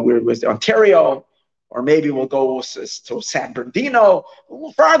there, where was Ontario. Or maybe we'll go to San Bernardino.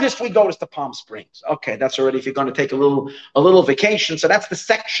 Farthest we go is to Palm Springs. Okay, that's already if you're going to take a little vacation. So that's the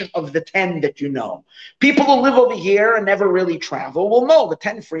section of the 10 that you know. People who live over here and never really travel will know the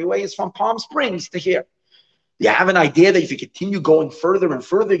 10 freeway is from Palm Springs to here. You have an idea that if you continue going further and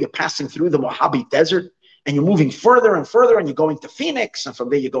further, you're passing through the Mojave Desert, and you're moving further and further, and you're going to Phoenix, and from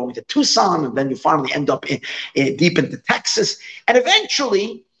there you're going to Tucson, and then you finally end up deep into Texas, and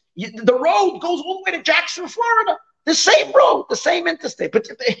eventually the road goes all the way to Jackson, Florida. The same road, the same interstate. But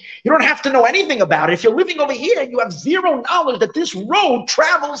you don't have to know anything about it. If you're living over here, you have zero knowledge that this road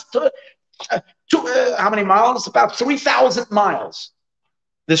travels to how many miles? About 3,000 miles,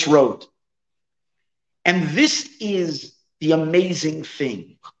 this road. And this is the amazing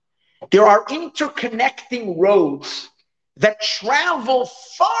thing. There are interconnecting roads that travel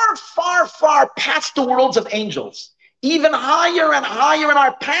far, far, far past the worlds of angels. Even higher and higher and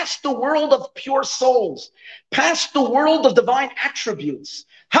higher, past the world of pure souls, past the world of divine attributes,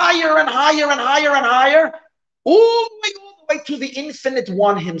 higher and higher and higher and higher, all the way to the infinite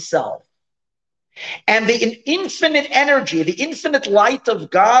one himself. And the infinite energy, the infinite light of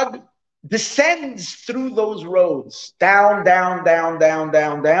God descends through those roads, down, down, down, down,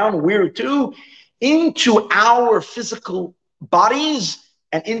 down, down. Where to? Into our physical bodies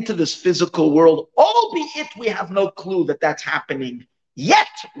and into this physical world, albeit we have no clue that that's happening. Yet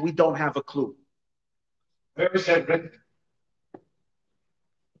we don't have a clue. Where is that written?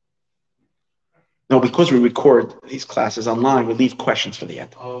 No, because we record these classes online, we leave questions for the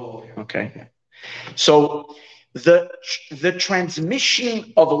end. Oh, okay. So the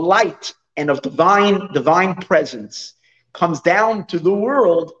transmission of light and of divine presence comes down to the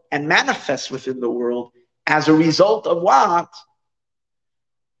world and manifests within the world as a result of what?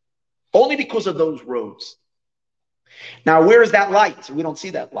 Only because of those roads. Now, where is that light? We don't see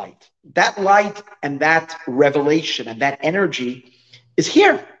that light. That light and that revelation and that energy is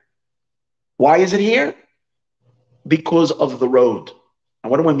here. Why is it here? Because of the road. And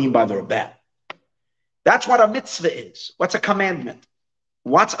what do I mean by the road? That's what a mitzvah is. What's a commandment?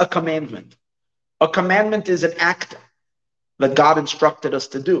 What's a commandment? A commandment is an act that God instructed us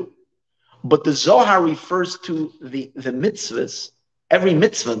to do. But the Zohar refers to the mitzvahs. Every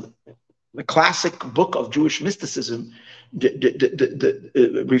mitzvah, the classic book of Jewish mysticism,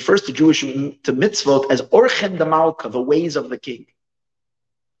 refers to mitzvot as orchen de malka, the ways of the king.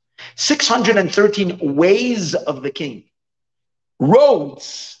 613 ways of the king.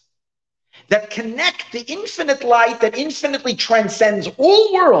 Roads that connect the infinite light that infinitely transcends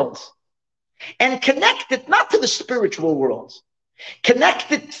all worlds and connect it not to the spiritual worlds,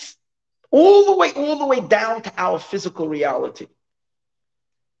 connect it all the way down to our physical reality.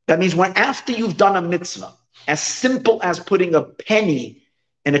 That means when after you've done a mitzvah, as simple as putting a penny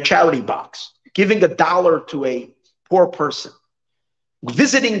in a charity box, giving $1 to a poor person,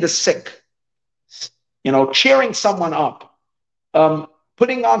 visiting the sick, cheering someone up,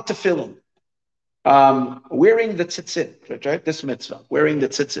 putting on tefillin, wearing the tzitzit, right? This mitzvah, wearing the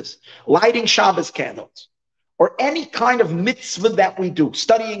tzitzis, lighting Shabbos candles, or any kind of mitzvah that we do,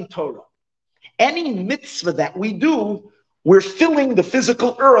 studying Torah, any mitzvah that we do, we're filling the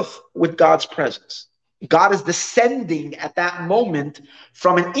physical earth with God's presence. God is descending at that moment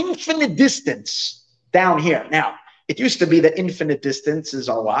from an infinite distance down here. Now, it used to be that infinite distances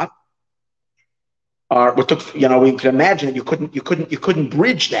are what? We can imagine you couldn't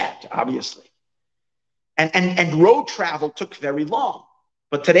bridge that, obviously. And road travel took very long.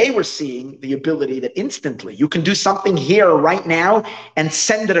 But today we're seeing the ability that instantly you can do something here right now and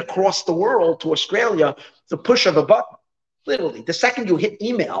send it across the world to Australia, the push of a button. Literally, the second you hit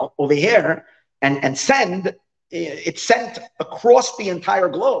email over here and send, it's sent across the entire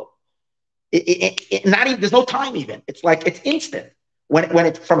globe. Not even, there's no time even. It's like it's instant when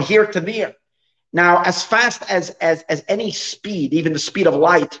it's from here to there. Now, as fast as any speed, even the speed of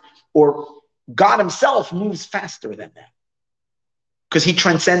light, or God himself moves faster than that because he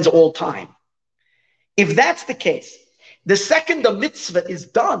transcends all time. If that's the case, the second the mitzvah is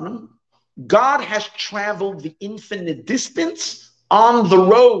done, God has traveled the infinite distance on the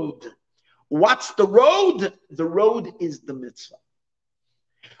road. What's the road? The road is the mitzvah.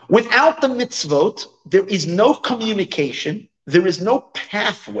 Without the mitzvot, there is no communication, there is no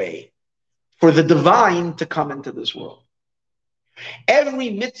pathway for the divine to come into this world.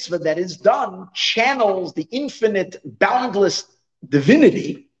 Every mitzvah that is done channels the infinite, boundless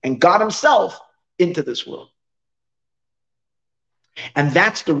divinity and God himself into this world. And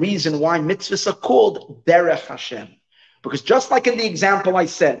that's the reason why mitzvahs are called Derech Hashem. Because just like in the example I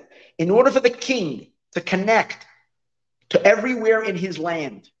said, in order for the king to connect to everywhere in his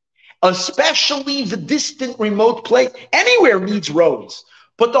land, especially the distant, remote place, anywhere needs roads.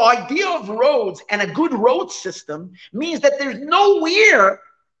 But the idea of roads and a good road system means that there's nowhere,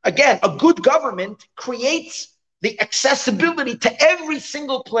 again, a good government creates the accessibility to every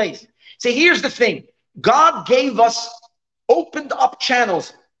single place. See, here's the thing. God gave us, opened up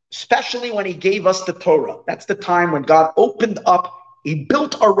channels, especially when he gave us the Torah. That's the time when God opened up, he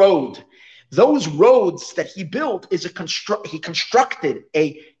built a road. Those roads that he built he constructed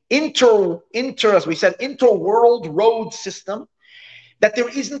a as we said, inter-world road system, that there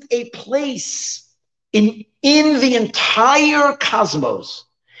isn't a place in the entire cosmos.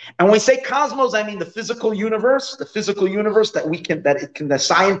 And when we say cosmos, I mean the physical universe that the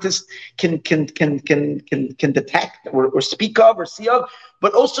scientists can detect or speak of or see of,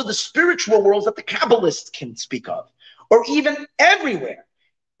 but also the spiritual worlds that the Kabbalists can speak of, or even everywhere.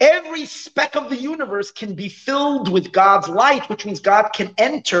 Every speck of the universe can be filled with God's light, which means God can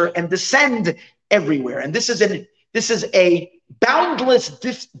enter and descend everywhere. And this is a boundless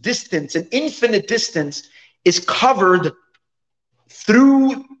distance, an infinite distance is covered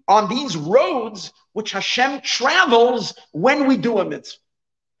through on these roads which Hashem travels when we do a mitzvah.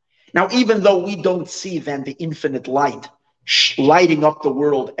 Now, even though we don't see then the infinite light lighting up the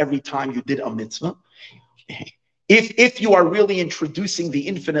world every time you did a mitzvah, if you are really introducing the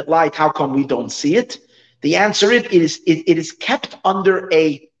infinite light, how come we don't see it? The answer is kept under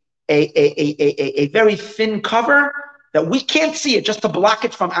a very thin cover that we can't see it, just to block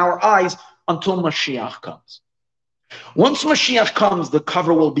it from our eyes until Mashiach comes. Once Mashiach comes, the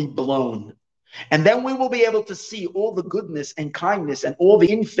cover will be blown. And then we will be able to see all the goodness and kindness and all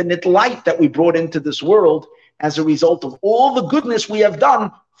the infinite light that we brought into this world as a result of all the goodness we have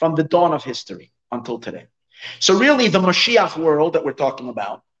done from the dawn of history until today. So really the Mashiach world that we're talking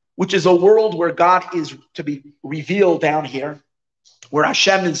about, which is a world where God is to be revealed down here, where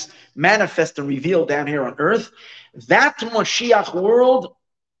Hashem is manifest and revealed down here on earth, that Mashiach world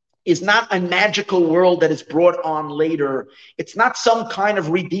is not a magical world that is brought on later. It's not some kind of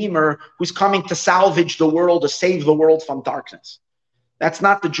redeemer who's coming to salvage the world or save the world from darkness. That's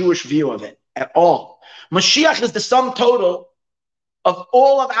not the Jewish view of it at all. Mashiach is the sum total of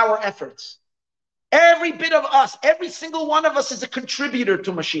all of our efforts. Every bit of us, every single one of us is a contributor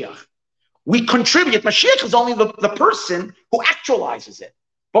to Mashiach. We contribute. Mashiach is only the person who actualizes it.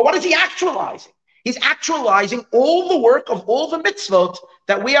 But what is he actualizing? He's actualizing all the work of all the mitzvot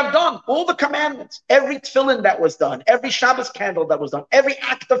that we have done, all the commandments, every tefillin that was done, every Shabbos candle that was done, every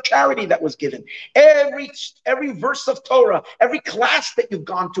act of charity that was given, every verse of Torah, every class that you've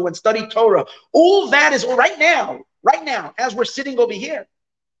gone to and studied Torah. All that is right now, as we're sitting over here.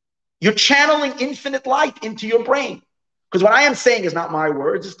 You're channeling infinite light into your brain. Because what I am saying is not my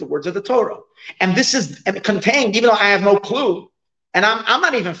words, it's the words of the Torah. And this is contained, even though I have no clue, and I'm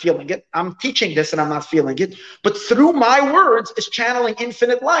not even feeling it. I'm teaching this and I'm not feeling it. But through my words is channeling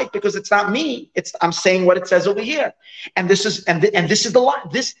infinite light, because it's not me. I'm saying what it says over here. And this is the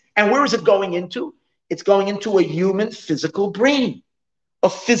light. And where is it going into? It's going into a human physical brain. A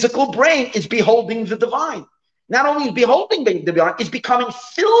physical brain is beholding the divine. Not only is beholding the divine, it's becoming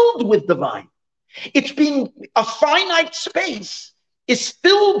filled with divine. It's being a finite space is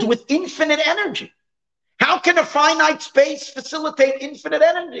filled with infinite energy. How can a finite space facilitate infinite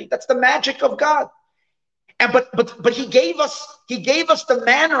energy? That's the magic of God. And but he gave us the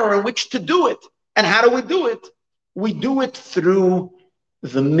manner in which to do it. And how do we do it? We do it through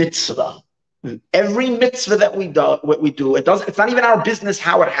the mitzvah. Every mitzvah that we do, it's not even our business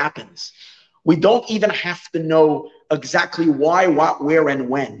how it happens. We don't even have to know exactly why, what, where, and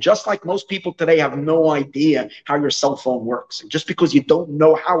when. Just like most people today have no idea how your cell phone works. And just because you don't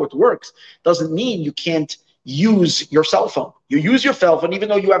know how it works doesn't mean you can't use your cell phone. You use your cell phone even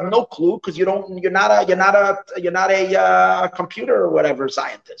though you have no clue, because you're not a computer or whatever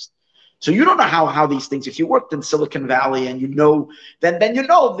scientist. So you don't know how these things. If you worked in Silicon Valley and you know, then you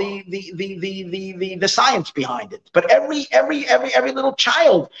know the science behind it. But every little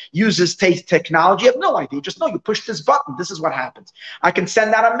child uses technology. You have no idea. Just know you push this button. This is what happens. I can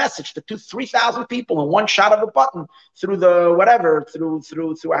send out a message to 3,000 people in one shot of a button through the whatever. Through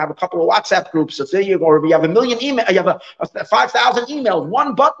I have a couple of WhatsApp groups. So there you go. Or we have a million email. You have a 5,000 emails.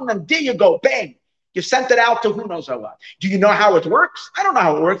 One button, and there you go. Bang. You sent it out to who knows how what. Do you know how it works? I don't know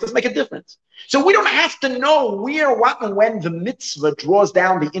how it works. Doesn't make a difference. So we don't have to know where, what, and when the mitzvah draws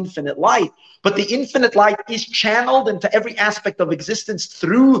down the infinite light. But the infinite light is channeled into every aspect of existence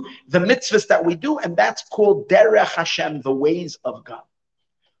through the mitzvahs that we do. And that's called Derech Hashem, the ways of God.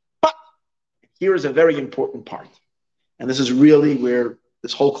 But here is a very important part. And this is really where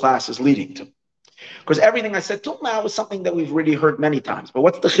this whole class is leading to. Because everything I said till now is something that we've really heard many times. But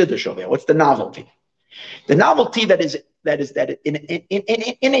what's the chiddush over here? What's the novelty? The novelty that is that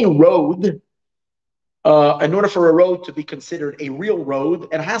in a road, in order for a road to be considered a real road,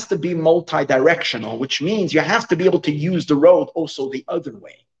 it has to be multi-directional, which means you have to be able to use the road also the other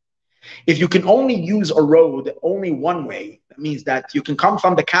way. If you can only use a road only one way, that means that you can come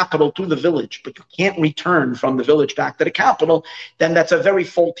from the capital to the village, but you can't return from the village back to the capital, then that's a very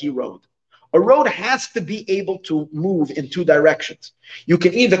faulty road. A road has to be able to move in two directions. You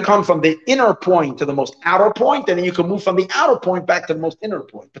can either come from the inner point to the most outer point, and then you can move from the outer point back to the most inner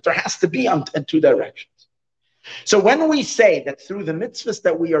point. But there has to be in two directions. So when we say that through the mitzvahs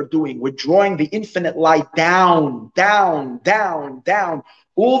that we are doing, we're drawing the infinite light down, down, down, down,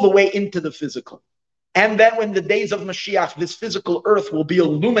 all the way into the physical. And then when the days of Mashiach, this physical earth will be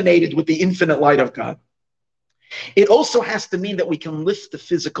illuminated with the infinite light of God. It also has to mean that we can lift the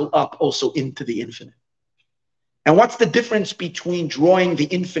physical up also into the infinite. And what's the difference between drawing the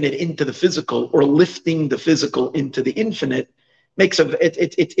infinite into the physical or lifting the physical into the infinite? Here's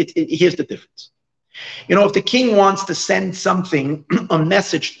the difference. If the king wants to send something, a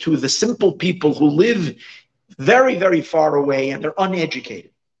message to the simple people who live very, very far away and they're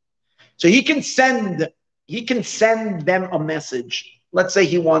uneducated, so he can send them a message. Let's say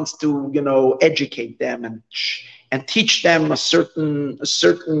he wants to, educate them and teach them a certain. I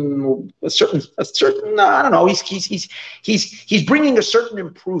don't know. He's bringing a certain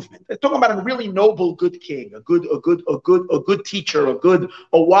improvement. They're talking about a really noble, good king, a good teacher,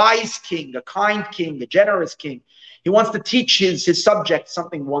 a wise king, a kind king, a generous king. He wants to teach his subjects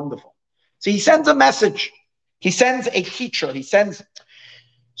something wonderful. So he sends a message. He sends a teacher.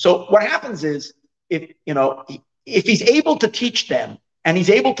 So what happens is, if he's able to teach them, and he's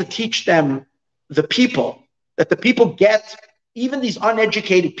able to teach them the people, that the people get, even these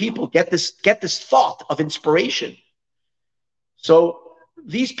uneducated people get this thought of inspiration. So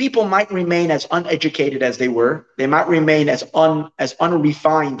these people might remain as uneducated as they were. They might remain as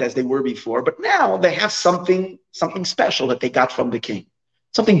unrefined as they were before, but now they have something special that they got from the king,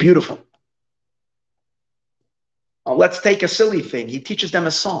 something beautiful. Let's take a silly thing. He teaches them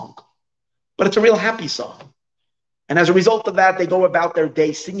a song, but it's a real happy song. And as a result of that, they go about their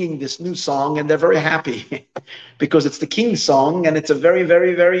day singing this new song, and they're very happy because it's the king's song, and it's a very,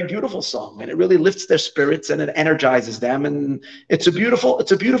 very, very beautiful song, and it really lifts their spirits and it energizes them, and it's a beautiful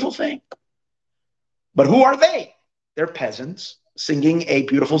thing. But who are they? They're peasants singing a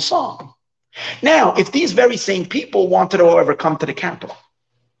beautiful song. Now, if these very same people wanted to, however, come to the capital,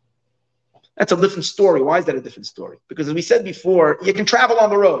 that's a different story. Why is that a different story? Because as we said before, you can travel on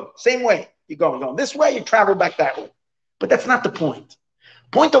the road, same way. You're going this way, you travel back that way. But that's not the point.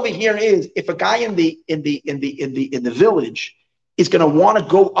 Point over here is, if a guy in the village is going to want to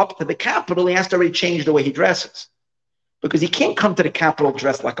go up to the capital, he has to already change the way he dresses, because he can't come to the capital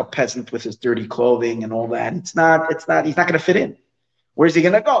dressed like a peasant with his dirty clothing and all that. He's not going to fit in. Where's he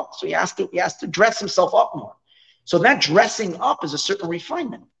going to go? So he has to dress himself up more. So that dressing up is a certain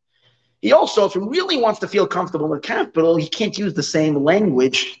refinement. He also, if he really wants to feel comfortable in the capital, he can't use the same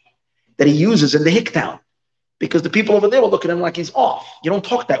language that he uses in the hick town, because the people over there will look at him like he's off. You don't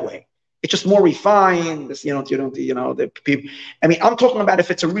talk that way. It's just more refined. The people. I mean, I'm talking about if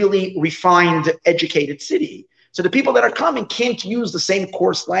it's a really refined, educated city. So the people that are coming can't use the same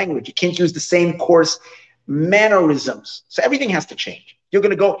coarse language. You can't use the same coarse mannerisms. So everything has to change. You're going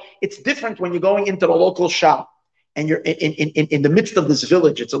to go. It's different when you're going into the local shop and you're in the midst of this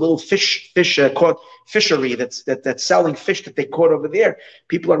village. It's a little fishery that's selling fish that they caught over there.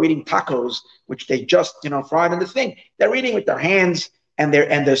 People are eating tacos, which they just fried in the thing. They're eating with their hands, and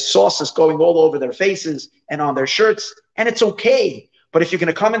their sauce is going all over their faces and on their shirts, and it's okay. But if you're going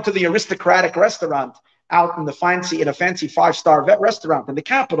to come into the aristocratic restaurant out in a fancy 5-star restaurant in the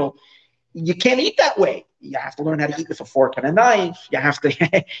capital, you can't eat that way. You have to learn how to eat with a fork and a knife. You have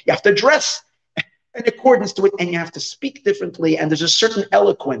to dress in accordance to it, and you have to speak differently, and there's a certain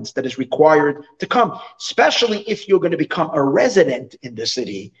eloquence that is required to come, especially if you're going to become a resident in the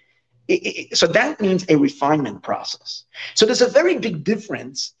city. So that means a refinement process. So there's a very big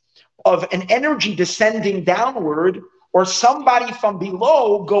difference of an energy descending downward or somebody from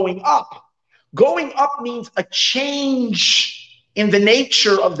below going up. Going up means a change in the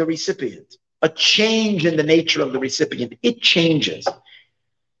nature of the recipient. A change in the nature of the recipient. It changes.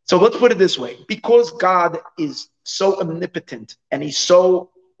 So let's put it this way. Because God is so omnipotent and he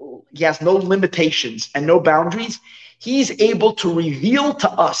has no limitations and no boundaries, he's able to reveal to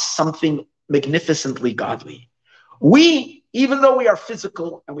us something magnificently godly. We, even though we are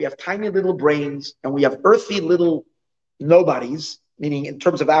physical and we have tiny little brains and we have earthy little nobodies, meaning in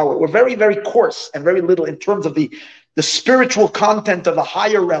terms of we're very, very coarse and very little in terms of the spiritual content of the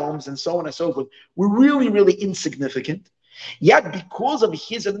higher realms and so on and so forth. We're really, really insignificant. Yet because of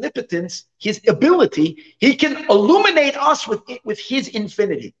his omnipotence, his ability, he can illuminate us with his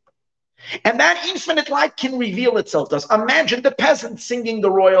infinity. And that infinite light can reveal itself to us. Imagine the peasant singing the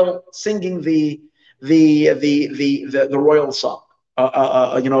royal song.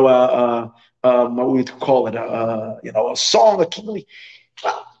 What we call it, a song, a kingly.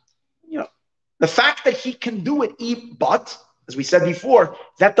 Well, the fact that he can do it, but as we said before,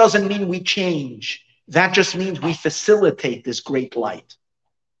 that doesn't mean we change. That just means we facilitate this great light.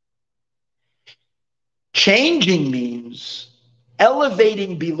 Changing means,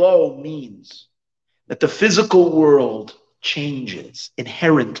 elevating below means that the physical world changes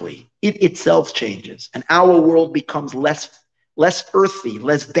inherently. It itself changes. And our world becomes less earthy,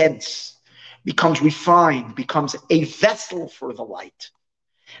 less dense, becomes refined, becomes a vessel for the light.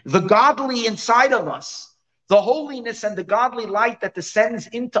 The godly inside of us, the holiness and the godly light that descends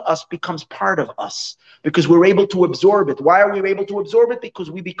into us becomes part of us because we're able to absorb it. Why are we able to absorb it? Because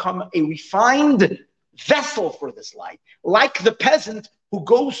we become a refined vessel for this light. Like the peasant who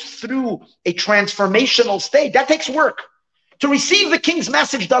goes through a transformational state. That takes work. To receive the king's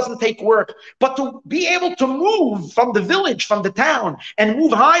message doesn't take work, but to be able to move from the village, from the town, and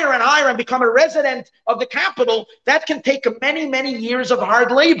move higher and higher and become a resident of the capital, that can take many, many years of hard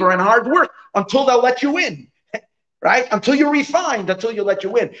labor and hard work until they'll let you in, right? Until you're refined, until you let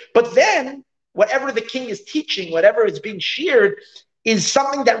you in. But then, whatever the king is teaching, whatever is being shared, is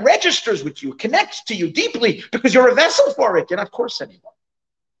something that registers with you, connects to you deeply, because you're a vessel for it. You're not coarse anymore.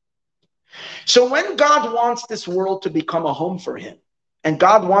 So when God wants this world to become a home for him, and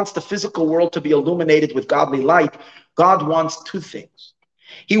God wants the physical world to be illuminated with godly light, God wants two things.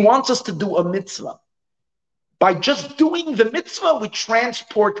 He wants us to do a mitzvah. By just doing the mitzvah, we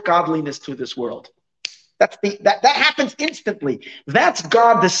transport godliness to this world. That happens instantly. That's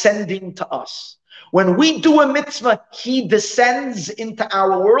God descending to us. When we do a mitzvah, he descends into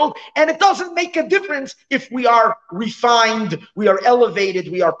our world, and it doesn't make a difference if we are refined, we are elevated,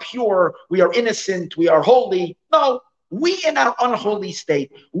 we are pure, we are innocent, we are holy. No, we in our unholy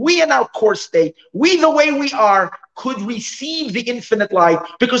state, we in our coarse state, we the way we are, could receive the infinite light,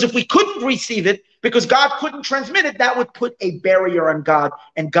 because if we couldn't receive it, because God couldn't transmit it, that would put a barrier on God,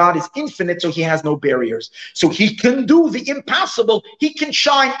 and God is infinite, so he has no barriers. So he can do the impossible. He can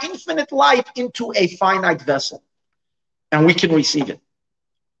shine infinite light into a finite vessel, and we can receive it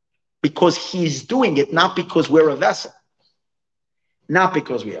because he's doing it, not because we're a vessel, not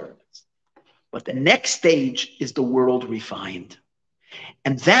because we are a vessel. But the next stage is the world refined,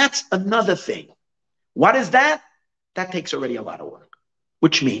 and that's another thing. What is that? That takes already a lot of work,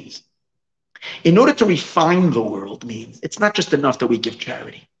 which means in order to refine the world means it's not just enough that we give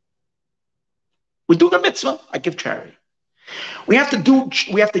charity. We do the mitzvah, I give charity. We have to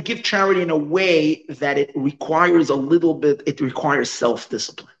give charity in a way that it requires it requires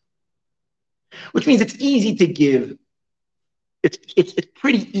self-discipline. Which means it's easy to give. It's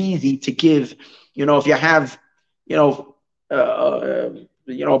pretty easy to give, if you have,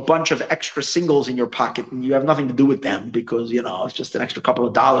 a bunch of extra singles in your pocket and you have nothing to do with them because, it's just an extra couple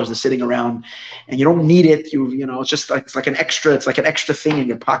of dollars that's sitting around and you don't need it. It's like an extra thing in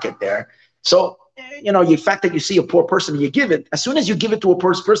your pocket there. So, the fact that you see a poor person and you give it, as soon as you give it to a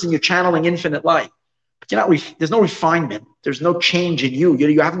poor person, you're channeling infinite light. But there's no refinement. There's no change in you.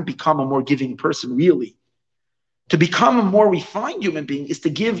 You haven't become a more giving person, really. To become a more refined human being is to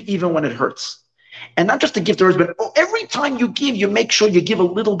give even when it hurts. And not just to give to others, but every time you give, you make sure you give a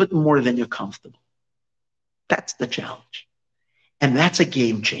little bit more than you're comfortable. That's the challenge. And that's a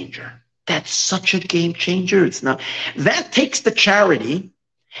game changer. That's such a game changer. It's not. That takes the charity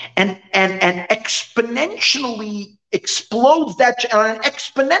and exponentially explodes that on an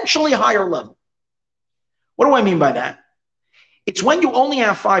exponentially higher level. What do I mean by that? It's when you only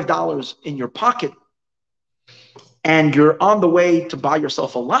have $5 in your pocket and you're on the way to buy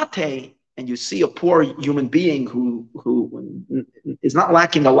yourself a latte, and you see a poor human being who is not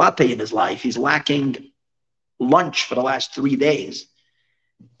lacking a latte in his life, he's lacking lunch for the last 3 days.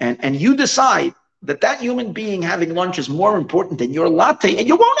 And you decide that human being having lunch is more important than your latte, and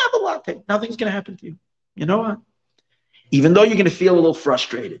you won't have a latte. Nothing's going to happen to you. You know what? Even though you're going to feel a little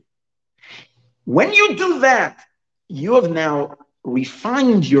frustrated. When you do that, you have now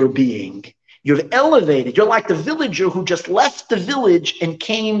refined your being. You've elevated. You're like the villager who just left the village and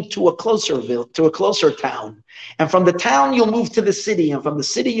came to a closer town. And from the town, you'll move to the city. And from the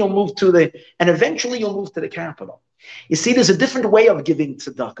city, you'll move and eventually you'll move to the capital. You see, there's a different way of giving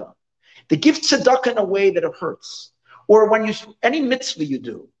tzedakah. They give tzedakah in a way that it hurts. Or when any mitzvah you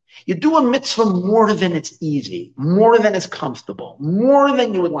do a mitzvah more than it's easy, more than it's comfortable, more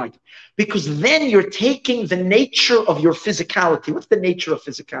than you would like. Because then you're taking the nature of your physicality. What's the nature of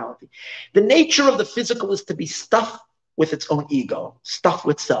physicality? The nature of the physical is to be stuffed with its own ego, stuffed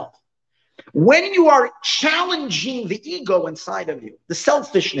with self. When you are challenging the ego inside of you, the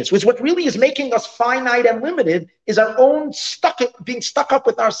selfishness, which what really is making us finite and limited, is our own being stuck up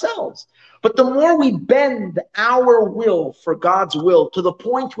with ourselves. But the more we bend our will for God's will to the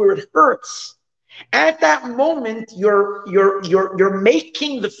point where it hurts, at that moment you're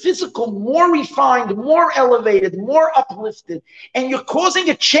making the physical more refined, more elevated, more uplifted, and you're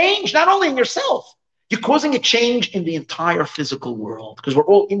causing a change not only in yourself, you're causing a change in the entire physical world because we're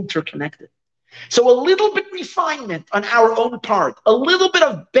all interconnected. So a little bit refinement on our own part, a little bit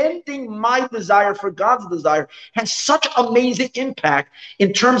of bending my desire for God's desire has such amazing impact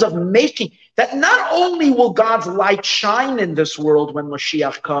in terms of making, that not only will God's light shine in this world when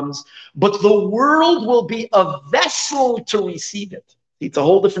Mashiach comes, but the world will be a vessel to receive it. It's a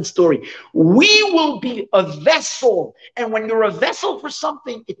whole different story. We will be a vessel. And when you're a vessel for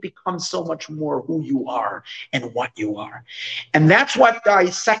something, it becomes so much more who you are and what you are. And that's what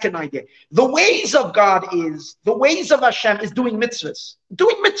Guy's second idea. The ways of God is, the ways of Hashem is doing mitzvahs.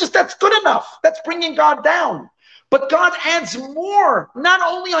 Doing mitzvahs, that's good enough. That's bringing God down. But God adds more. Not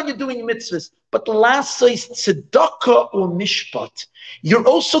only are you doing mitzvahs, but last is tzedakah or mishpat. You're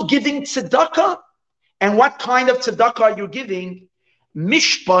also giving tzedakah. And what kind of tzedakah are you giving?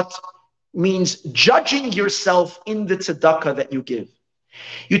 Mishpat means judging yourself in the tzedakah that you give.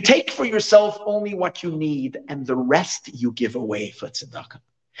 You take for yourself only what you need, and the rest you give away for tzedakah.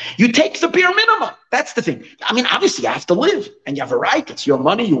 You take the bare minimum. That's the thing. I mean, obviously, you have to live, and you have a right. It's your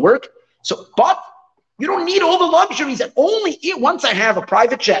money, you work. So, but you don't need all the luxuries. And only once I have a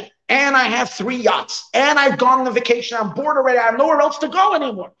private jet, and I have 3 yachts, and I've gone on a vacation, I'm bored already, I have nowhere else to go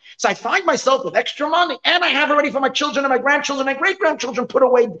anymore. So I find myself with extra money, and I have already for my children and my grandchildren and great-grandchildren put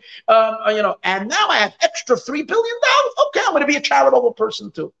away, and now I have extra $3 billion. Okay, I'm going to be a charitable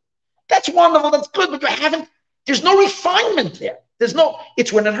person too. That's wonderful, that's good, but there's no refinement there.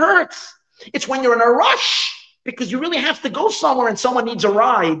 It's when it hurts. It's when you're in a rush because you really have to go somewhere and someone needs a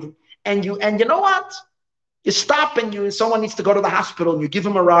ride, and you know what? You stop and someone needs to go to the hospital and you give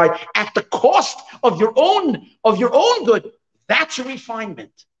them a ride at the cost of your own good. That's a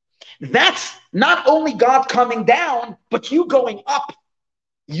refinement. That's not only God coming down, but you going up.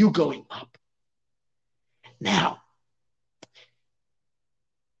 You going up. Now,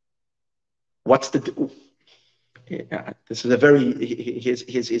 this is a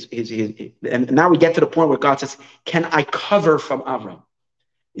very, and now we get to the point where God says, can I cover from Avram?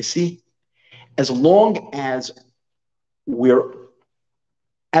 You see? As long as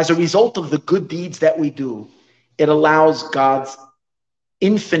as a result of the good deeds that we do, it allows God's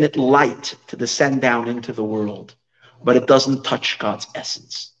infinite light to descend down into the world, but it doesn't touch God's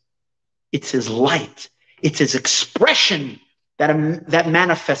essence. It's his light. It's his expression that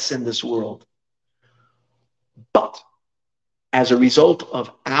manifests in this world. But as a result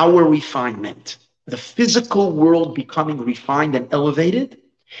of our refinement, the physical world becoming refined and elevated,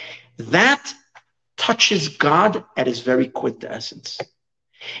 that touches God at his very quintessence.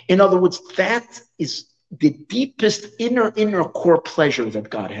 In other words, that is the deepest inner core pleasure that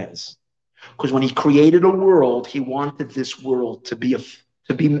God has. Because when he created a world, he wanted this world to be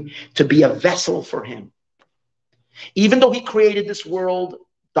a vessel for him. Even though he created this world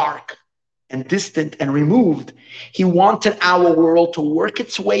dark and distant and removed, he wanted our world to work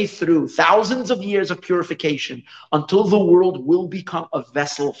its way through thousands of years of purification until the world will become a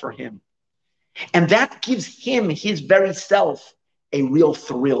vessel for him. And that gives him, his very self, a real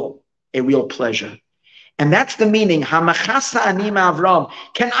thrill, a real pleasure. And that's the meaning. Hamachasa ani ma'avram.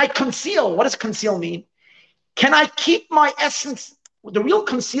 Can I conceal? What does conceal mean? Can I keep my essence? The real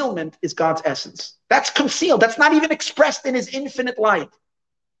concealment is God's essence. That's concealed. That's not even expressed in his infinite light.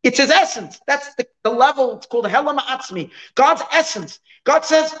 It's his essence. That's the level. It's called Hela Ma'atzmi. God's essence. God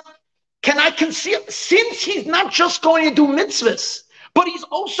says, can I conceal? Since he's not just going to do mitzvahs, but he's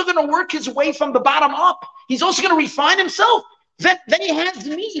also going to work his way from the bottom up. He's also going to refine himself. Then he has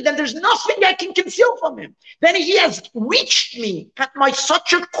me. Then there's nothing I can conceal from him. Then he has reached me at my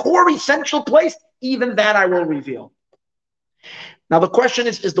such a core essential place. Even that I will reveal. Now the question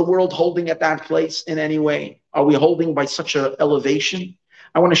is the world holding at that place in any way? Are we holding by such an elevation?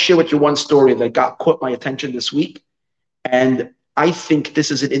 I want to share with you one story that caught my attention this week. And I think this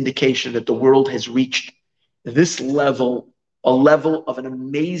is an indication that the world has reached this level, a level of an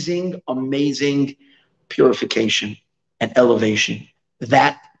amazing, amazing purification and elevation.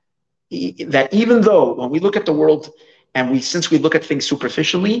 That even though when we look at the world and since we look at things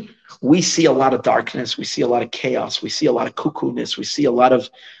superficially, we see a lot of darkness, we see a lot of chaos, we see a lot of cuckoo-ness, we see a lot of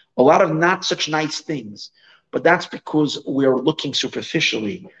not such nice things. But that's because we're looking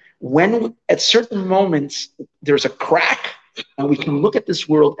superficially. When at certain moments there's a crack, and we can look at this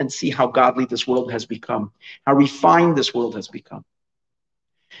world and see how godly this world has become, how refined this world has become.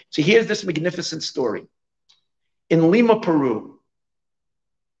 So here's this magnificent story. In Lima, Peru,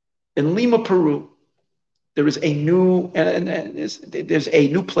 there is a new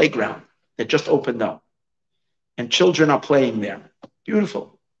playground that just opened up, and children are playing there.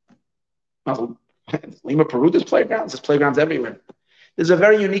 Beautiful. Well, Lima, Peru, there's playgrounds everywhere. There's a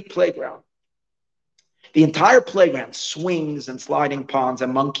very unique playground. The entire playground, swings and sliding ponds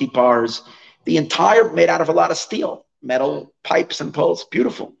and monkey bars, the entire made out of a lot of steel, metal pipes and poles.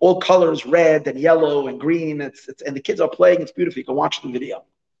 Beautiful. All colors, red and yellow and green. And the kids are playing. It's beautiful. You can watch the video.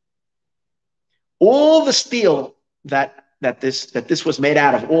 All the steel that this was made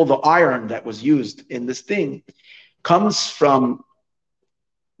out of, all the iron that was used in this thing, comes from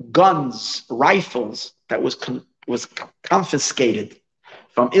guns, rifles that was confiscated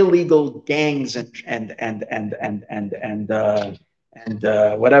from illegal gangs and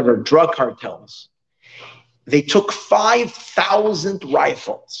whatever drug cartels. They took 5,000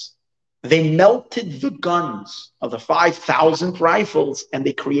 rifles. They melted the guns of the 5,000 rifles and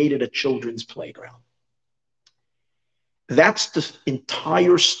they created a children's playground. That's the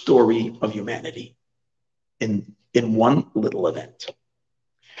entire story of humanity in one little event.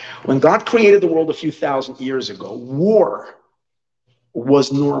 When God created the world a few thousand years ago, war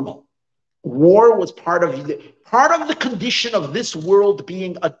was normal. War was part of the condition of this world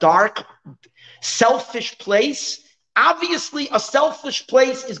being a dark, selfish place. Obviously, a selfish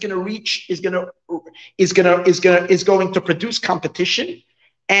place is going to produce competition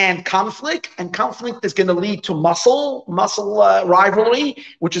and conflict is going to lead to muscle rivalry,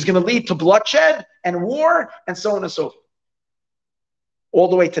 which is going to lead to bloodshed and war and so on and so forth, all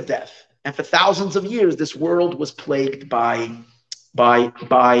the way to death. And for thousands of years, this world was plagued by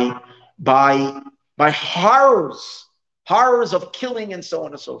horrors of killing and so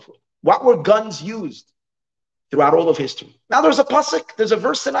on and so forth. What were guns used throughout all of history? Now there's a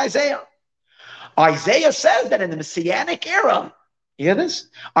verse in Isaiah. Isaiah says that in the Messianic era, you hear this?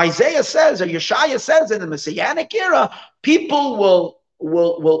 Isaiah says, or Yeshaya says, in the Messianic era, people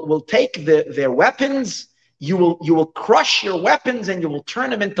will take their weapons. You will crush your weapons and you will turn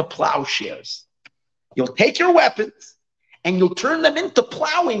them into plowshares. You'll take your weapons and you'll turn them into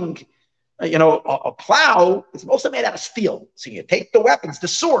plowing. A plow is mostly made out of steel. So you take the weapons, the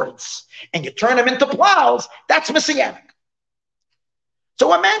swords, and you turn them into plows. That's Messianic.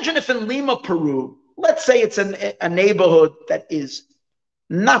 So imagine if in Lima, Peru, let's say it's a neighborhood that is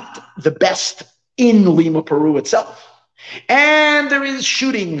not the best in Lima, Peru itself. And there is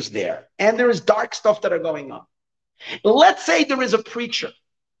shootings there. And there is dark stuff that are going on. Let's say there is a preacher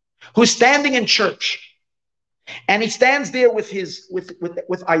who's standing in church. And he stands there with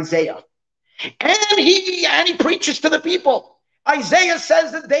Isaiah. And he preaches to the people. Isaiah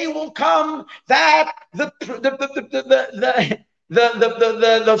says that they will come, that the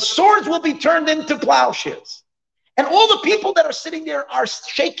swords will be turned into plowshares. And all the people that are sitting there are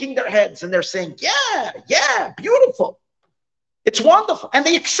shaking their heads and they're saying, yeah, beautiful. It's wonderful. And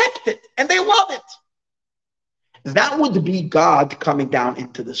they accept it and they love it. That would be God coming down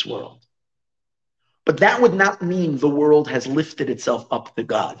into this world. But that would not mean the world has lifted itself up to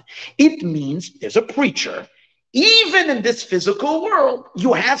God. It means there's a preacher. Even in this physical world,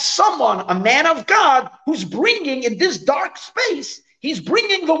 you have someone, a man of God, who's bringing in this dark space, he's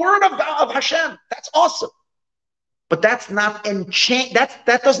bringing the word of God, of Hashem. That's awesome. But that's not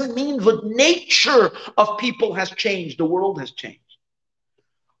that doesn't mean the nature of people has changed. The world has changed.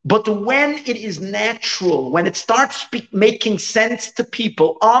 But when it is natural, when it starts making sense to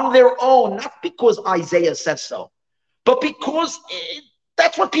people on their own, not because Isaiah says so, but because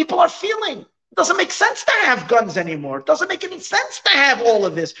that's what people are feeling. It doesn't make sense to have guns anymore. It doesn't make any sense to have all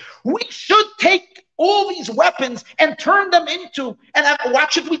of this. We should take all these weapons and turn them into,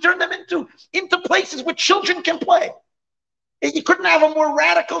 what should we turn them into? Into places where children can play. You couldn't have a more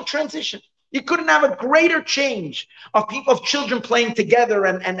radical transition. You couldn't have a greater change of children playing together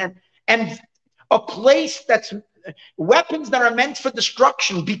and a place that's weapons that are meant for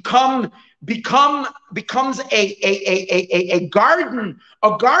destruction becomes a garden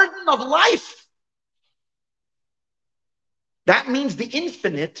of life. That means the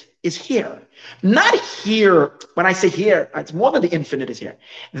infinite is here. Not here, when I say here, it's more than the infinite is here.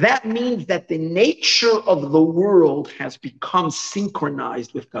 That means that the nature of the world has become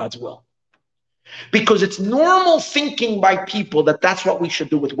synchronized with God's will. Because it's normal thinking by people that that's what we should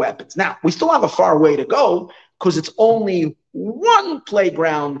do with weapons. Now, we still have a far way to go because it's only one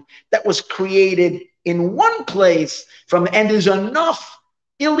playground that was created in one place and there's enough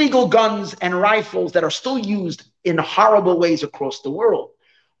illegal guns and rifles that are still used in horrible ways across the world.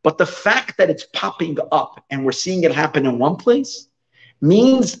 But the fact that it's popping up and we're seeing it happen in one place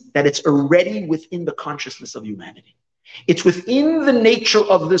means that it's already within the consciousness of humanity. It's within the nature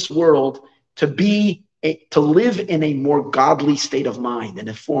of this world to live in a more godly state of mind and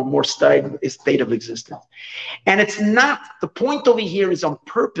a more state of existence. And it's not, the point over here is on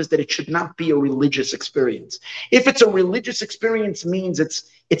purpose that it should not be a religious experience. If it's a religious experience means it's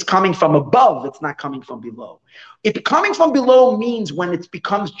coming from above, it's not coming from below. If coming from below means when it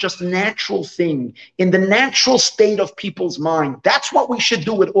becomes just natural thing, in the natural state of people's mind, that's what we should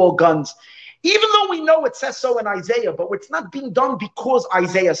do with all guns. Even though we know it says so in Isaiah, but it's not being done because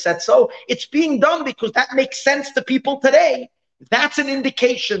Isaiah said so. It's being done because that makes sense to people today. That's an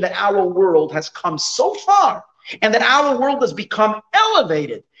indication that our world has come so far and that our world has become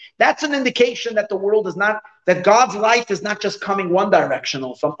elevated. That's an indication that the world is not, that God's light is not just coming one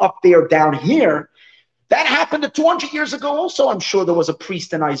directional from up there down here. That happened 200 years ago also. I'm sure there was a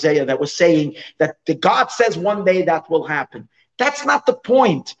priest in Isaiah that was saying that the God says one day that will happen. That's not the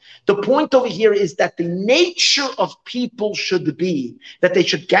point. The point over here is that the nature of people should be that they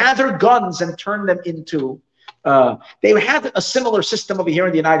should gather guns and turn them into, they had a similar system over here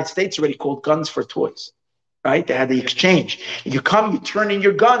in the United States already called guns for toys, right? They had the exchange. You come, you turn in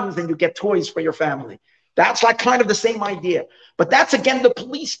your guns, and you get toys for your family. That's like kind of the same idea. But that's, again, the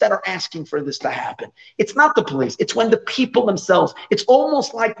police that are asking for this to happen. It's not the police. It's when the people themselves, it's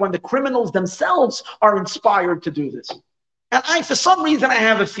almost like when the criminals themselves are inspired to do this. And for some reason, I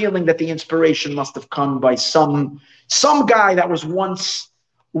have a feeling that the inspiration must have come by some guy that was once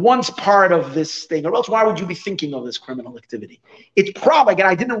part of this thing, or else why would you be thinking of this criminal activity? It's probably, again,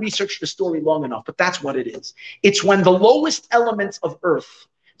 I didn't research the story long enough, but that's what it is. It's when the lowest elements of earth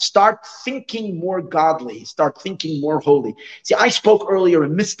start thinking more godly, start thinking more holy. See, I spoke earlier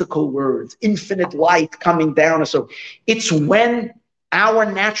in mystical words, infinite light coming down. So it's when our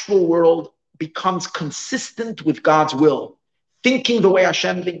natural world becomes consistent with God's will, thinking the way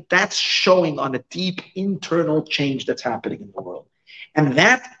Hashem thinks, that's showing on a deep internal change that's happening in the world. And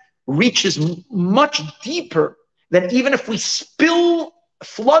that reaches much deeper than even if we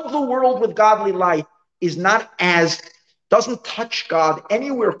flood the world with godly light, is not as, doesn't touch God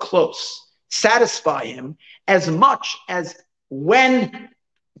anywhere close, satisfy him as much as when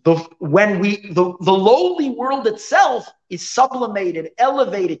the lowly world itself is sublimated,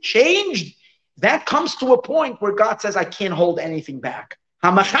 elevated, changed. That comes to a point where God says, I can't hold anything back.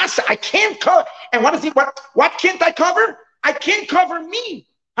 I can't cover. And what is he? What can't I cover? I can't cover me.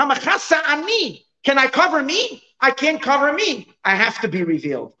 Can I cover me? I can't cover me. I have to be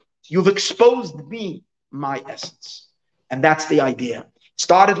revealed. You've exposed me, my essence. And that's the idea.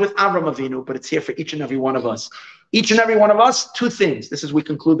 Started with Avram Avinu, but it's here for each and every one of us. Each and every one of us, two things. This is, we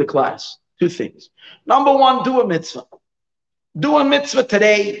conclude the class. Two things. Number one, do a mitzvah. Do a mitzvah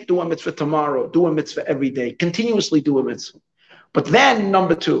today, do a mitzvah tomorrow, do a mitzvah every day. Continuously do a mitzvah. But then,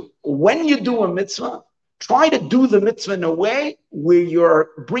 number two, when you do a mitzvah, try to do the mitzvah in a way where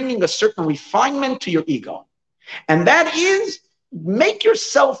you're bringing a certain refinement to your ego. And that is, make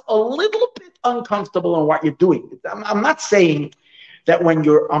yourself a little bit uncomfortable in what you're doing. I'm not saying that when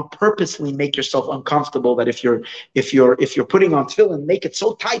you're on purposely make yourself uncomfortable, that if you're putting on tefillin, make it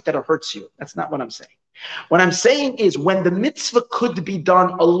so tight that it hurts you. That's not what I'm saying. What I'm saying is when the mitzvah could be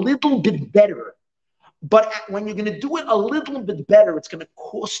done a little bit better, but when you're going to do it a little bit better, it's going to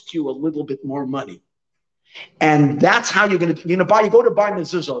cost you a little bit more money. And that's how you're going to, you go to buy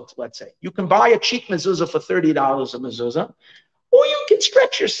mezuzah, let's say. You can buy a cheap mezuzah for $30 a mezuzah, or you can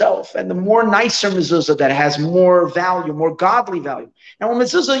stretch yourself and the more nicer mezuzah that has more value, more godly value. Now, a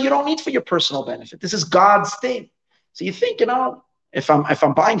mezuzah you don't need for your personal benefit. This is God's thing. So you think, if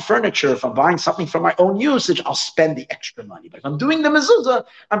I'm buying furniture, if I'm buying something for my own usage, I'll spend the extra money. But if I'm doing the mezuzah,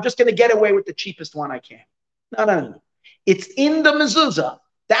 I'm just going to get away with the cheapest one I can. No. It's in the mezuzah.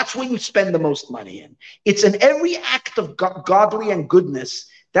 That's where you spend the most money in. It's in every act of godly and goodness.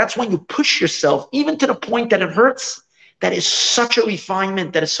 That's when you push yourself, even to the point that it hurts. That is such a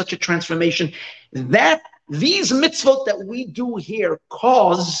refinement. That is such a transformation. That these mitzvot that we do here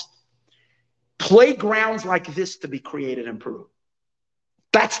cause playgrounds like this to be created in Peru.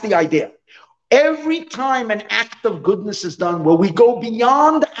 That's the idea. Every time an act of goodness is done where we go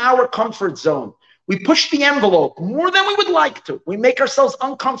beyond our comfort zone, we push the envelope more than we would like to, we make ourselves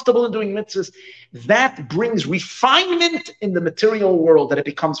uncomfortable in doing mitzvahs, that brings refinement in the material world, that it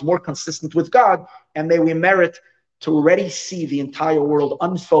becomes more consistent with God, and may we merit to already see the entire world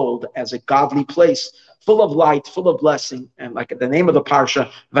unfold as a godly place, full of light, full of blessing. And like the name of the parsha,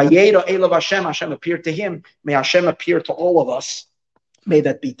 Vayeirah Elav Hashem, Hashem appeared to him, may Hashem appear to all of us. May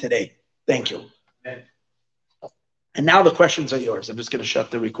that be today. Thank you. Amen. And now the questions are yours. I'm just going to shut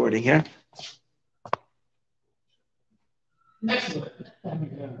the recording here. Excellent.